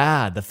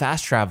 Yeah, the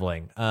fast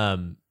traveling.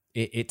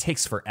 It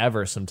takes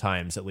forever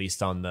sometimes, at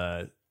least on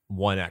the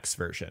One X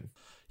version.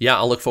 Yeah,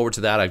 I'll look forward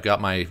to that. I've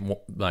got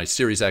my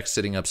Series X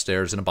sitting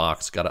upstairs in a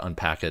box. Got to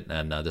unpack it,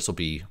 and this will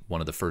be one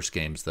of the first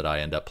games that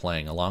I end up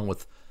playing, along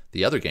with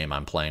the other game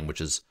I'm playing,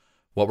 which is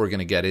what we're going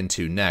to get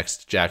into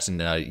next. Jackson,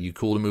 you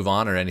cool to move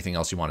on, or anything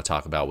else you want to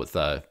talk about with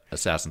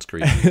Assassin's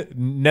Creed?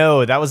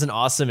 No, that was an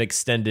awesome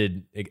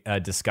extended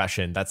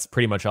discussion. That's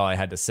pretty much all I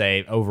had to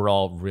say.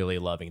 Overall, really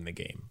loving the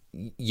game.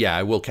 Yeah,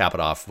 I will cap it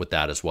off with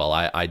that as well.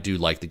 I do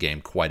like the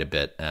game quite a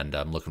bit, and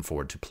I'm looking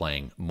forward to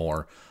playing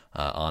more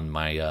on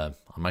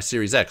my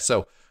Series X.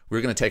 So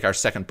we're going to take our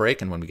second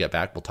break, and when we get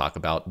back, we'll talk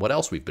about what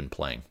else we've been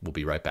playing. We'll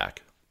be right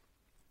back.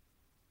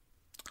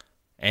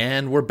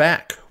 And we're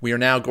back. We are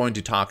now going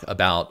to talk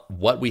about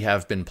what we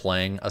have been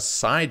playing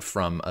aside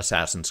from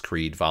Assassin's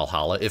Creed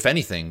Valhalla. If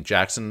anything,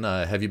 Jackson,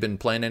 have you been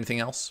playing anything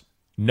else?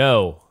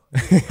 No,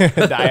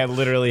 I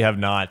literally have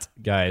not,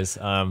 guys.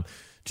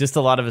 Just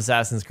a lot of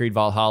Assassin's Creed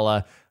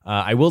Valhalla.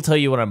 I will tell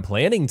you what I'm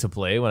planning to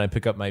play when I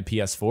pick up my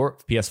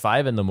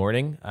PS5 in the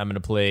morning. I'm going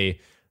to play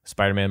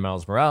Spider-Man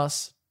Miles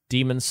Morales,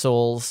 Demon's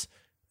Souls,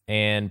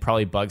 and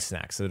probably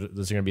Bugsnax. So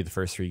those are going to be the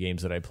first 3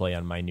 games that I play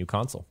on my new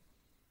console.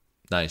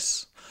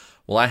 Nice.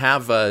 Well, I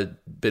have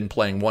been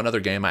playing one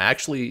other game. I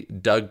actually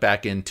dug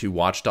back into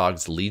Watch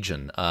Dogs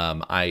Legion.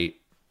 I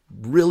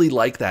really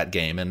like that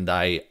game, and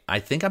I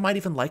think I might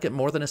even like it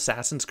more than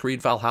Assassin's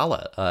Creed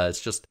Valhalla.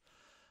 It's just,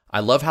 I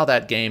love how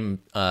that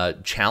game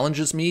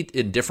challenges me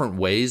in different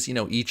ways.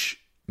 Each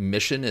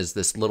mission is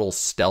this little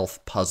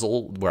stealth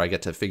puzzle where I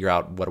get to figure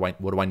out what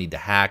do I need to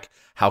hack,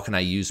 how can I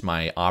use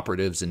my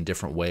operatives in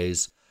different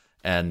ways.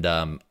 And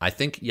I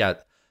think,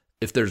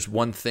 if there's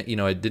one thing,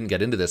 I didn't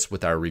get into this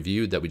with our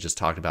review that we just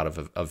talked about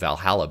of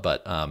Valhalla,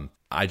 but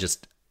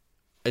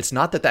it's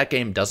not that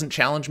game doesn't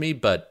challenge me,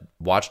 but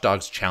Watch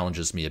Dogs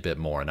challenges me a bit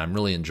more, and I'm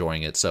really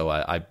enjoying it. So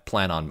I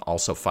plan on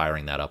also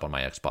firing that up on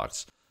my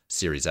Xbox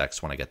Series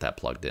X when I get that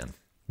plugged in.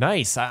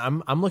 Nice.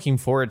 I'm looking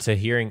forward to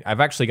hearing. I've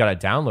actually got it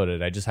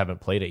downloaded. I just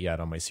haven't played it yet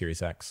on my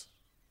Series X.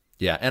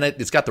 Yeah, and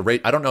it's got the ray.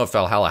 I don't know if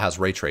Valhalla has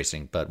ray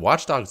tracing, but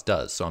Watch Dogs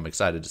does, so I'm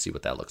excited to see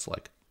what that looks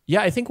like.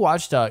 Yeah, I think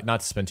Watch Dogs, not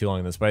to spend too long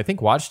on this, but I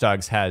think Watch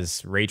Dogs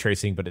has ray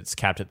tracing, but it's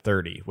capped at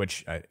 30,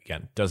 which,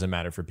 again, doesn't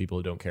matter for people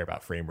who don't care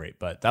about frame rate,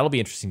 but that'll be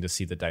interesting to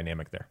see the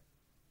dynamic there.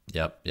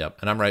 Yep.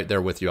 And I'm right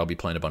there with you. I'll be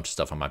playing a bunch of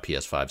stuff on my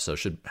PS5, so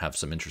should have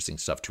some interesting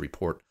stuff to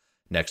report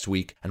next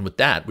week. And with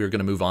that, we're going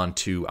to move on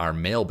to our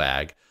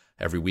mailbag.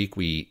 Every week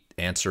we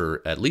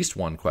answer at least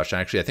one question.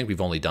 Actually, I think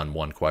we've only done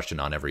one question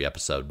on every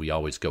episode. We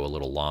always go a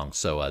little long,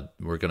 so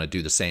we're going to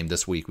do the same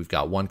this week. We've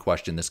got one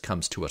question. This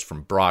comes to us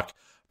from Brock.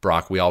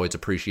 Brock, we always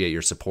appreciate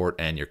your support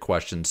and your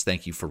questions.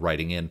 Thank you for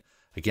writing in.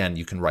 Again,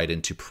 you can write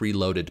into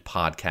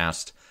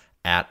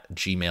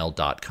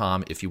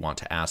preloadedpodcast@gmail.com if you want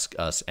to ask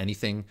us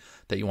anything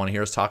that you want to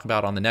hear us talk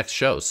about on the next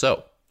show.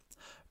 So,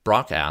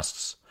 Brock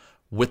asks,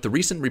 with the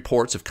recent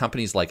reports of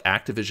companies like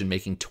Activision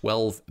making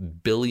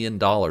 $12 billion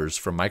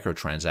from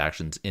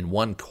microtransactions in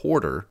one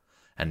quarter,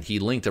 and he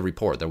linked a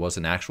report, there was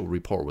an actual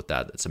report with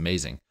that, it's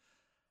amazing.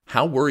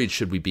 How worried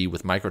should we be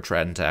with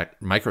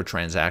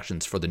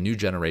microtransactions for the new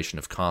generation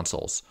of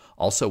consoles?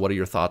 Also, what are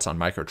your thoughts on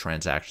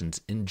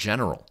microtransactions in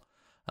general?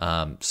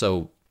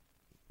 So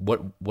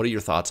what are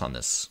your thoughts on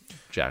this,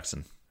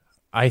 Jackson?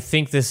 I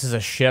think this is a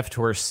shift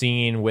we're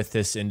seeing with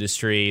this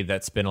industry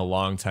that's been a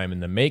long time in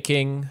the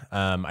making.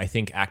 I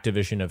think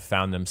Activision have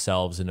found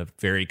themselves in a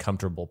very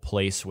comfortable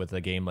place with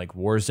a game like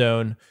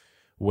Warzone,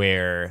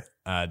 where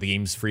the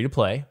game's free to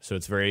play, so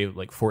it's very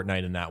like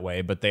Fortnite in that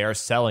way, but they are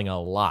selling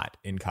a lot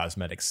in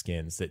cosmetic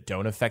skins that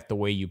don't affect the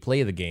way you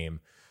play the game.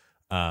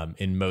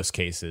 In most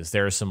cases,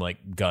 there are some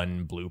like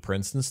gun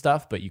blueprints and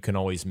stuff, but you can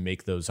always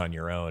make those on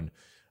your own.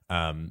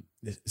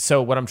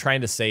 So what I'm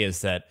trying to say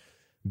is that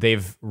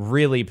they've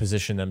really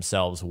positioned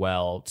themselves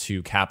well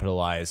to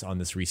capitalize on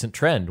this recent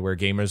trend where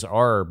gamers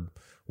are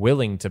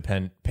willing to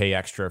pay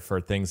extra for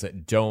things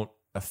that don't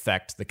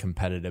affect the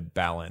competitive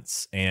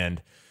balance.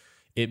 And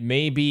it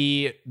may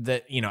be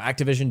that,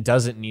 Activision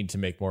doesn't need to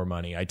make more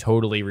money. I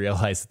totally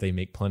realize that they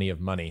make plenty of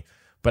money,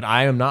 but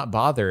I am not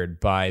bothered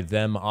by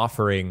them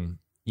offering,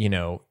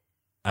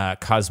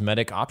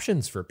 cosmetic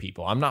options for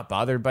people. I'm not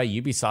bothered by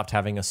Ubisoft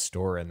having a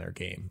store in their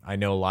game. I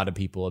know a lot of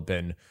people have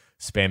been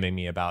spamming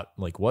me about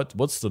like,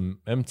 what's the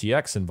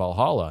MTX in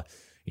Valhalla,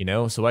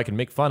 so I can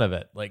make fun of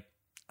it. Like,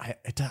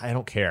 I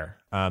don't care.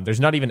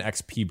 There's not even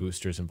XP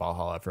boosters in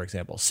Valhalla, for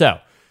example. So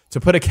to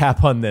put a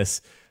cap on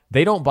this,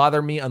 they don't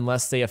bother me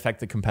unless they affect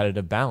the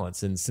competitive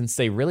balance. And since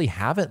they really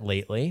haven't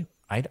lately,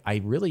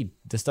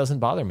 this doesn't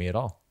bother me at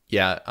all.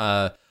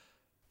 Yeah.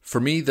 For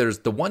me, there's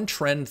the one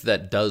trend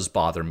that does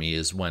bother me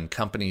is when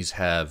companies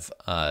have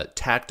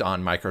tacked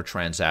on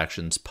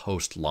microtransactions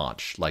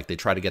post-launch. Like they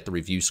try to get the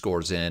review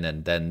scores in,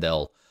 and then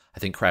I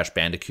think Crash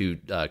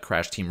Bandicoot,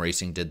 Crash Team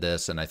Racing did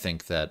this, and I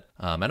think that,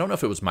 I don't know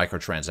if it was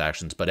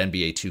microtransactions, but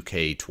NBA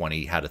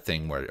 2K20 had a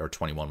thing where, or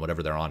 21,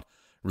 whatever they're on,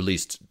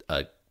 released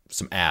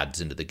some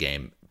ads into the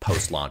game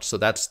post-launch. So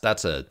that's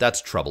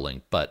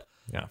troubling. But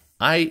yeah,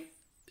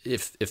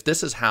 if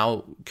this is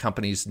how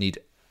companies need,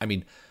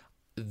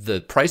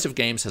 the price of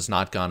games has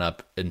not gone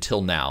up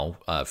until now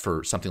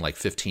for something like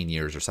 15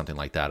 years or something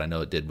like that. I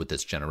know it did with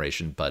this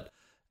generation, but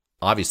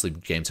obviously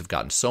games have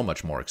gotten so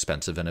much more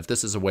expensive. And if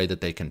this is a way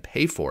that they can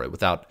pay for it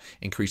without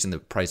increasing the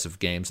price of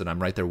games, and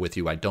I'm right there with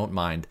you, I don't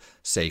mind,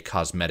 say,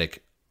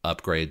 cosmetic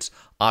upgrades.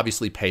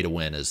 Obviously, pay to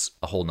win is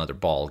a whole nother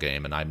ball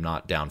game, and I'm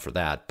not down for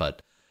that.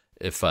 But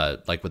if,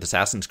 like with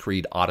Assassin's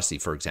Creed Odyssey,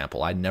 for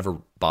example, I never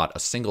bought a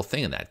single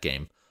thing in that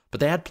game, but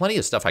they had plenty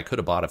of stuff I could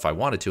have bought if I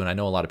wanted to, and I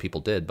know a lot of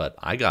people did, but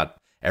I got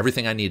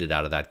everything I needed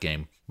out of that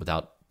game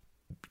without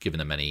giving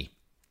them any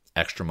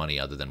extra money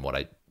other than what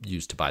I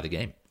used to buy the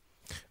game.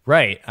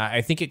 Right. I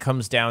think it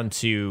comes down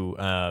to,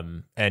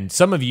 and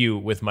some of you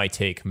with my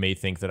take may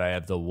think that I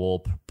have the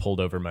wool pulled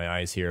over my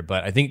eyes here,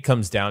 but I think it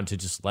comes down to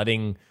just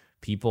letting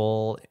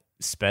people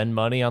spend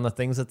money on the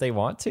things that they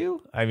want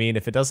to.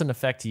 If it doesn't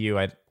affect you,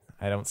 I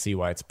don't see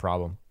why it's a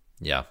problem.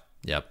 Yeah.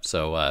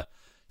 So,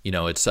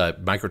 it's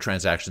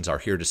microtransactions are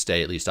here to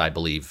stay, at least I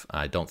believe.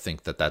 I don't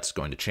think that that's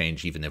going to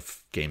change even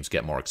if games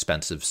get more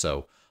expensive.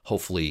 So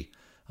hopefully,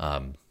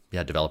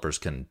 developers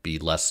can be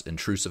less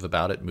intrusive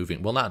about it.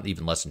 Not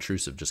even less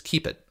intrusive, just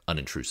keep it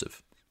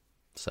unintrusive.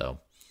 So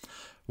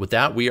with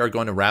that, we are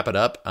going to wrap it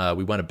up.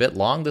 We went a bit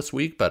long this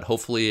week, but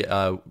hopefully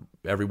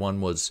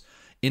everyone was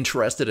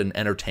interested and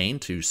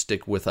entertained to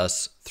stick with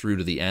us through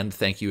to the end.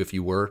 Thank you if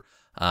you were.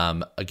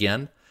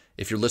 Again,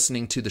 if you're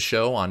listening to the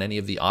show on any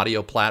of the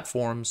audio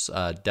platforms,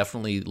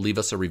 definitely leave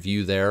us a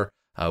review there.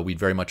 We'd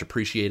very much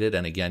appreciate it.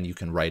 And again, you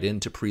can write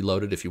into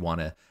Preloaded if you want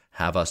to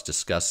have us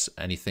discuss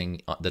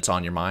anything that's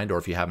on your mind, or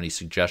if you have any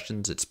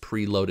suggestions, it's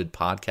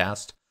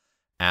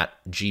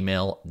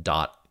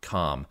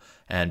preloadedpodcast@gmail.com.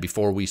 And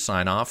before we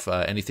sign off,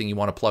 anything you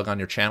want to plug on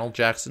your channel,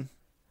 Jackson?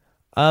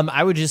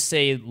 I would just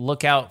say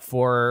look out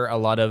for a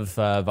lot of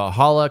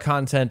Valhalla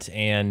content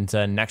and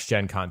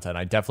next-gen content.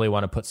 I definitely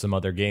want to put some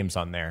other games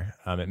on there.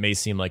 It may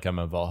seem like I'm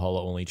a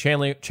Valhalla-only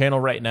channel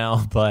right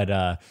now,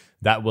 but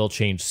that will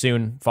change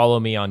soon. Follow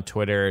me on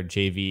Twitter,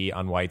 JV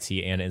on YT,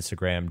 and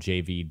Instagram,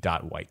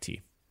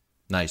 jv.yt.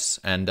 Nice.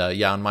 And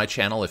on my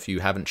channel, if you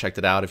haven't checked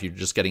it out, if you're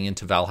just getting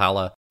into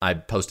Valhalla, I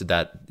posted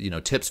that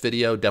tips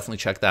video. Definitely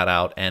check that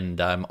out. And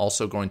I'm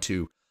also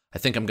I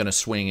think I'm going to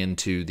swing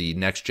into the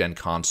next-gen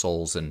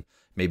consoles and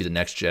maybe the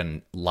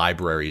next-gen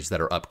libraries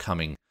that are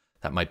upcoming.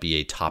 That might be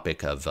a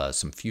topic of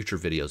some future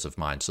videos of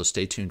mine. So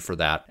stay tuned for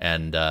that.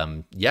 And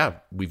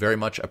we very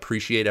much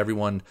appreciate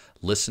everyone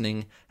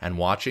listening and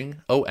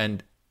watching. Oh,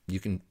 and you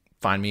can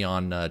find me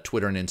on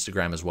Twitter and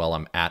Instagram as well.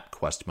 I'm at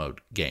Quest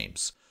Mode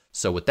Games.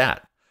 So with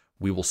that,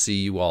 we will see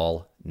you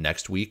all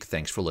next week.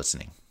 Thanks for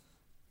listening.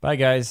 Bye,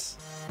 guys.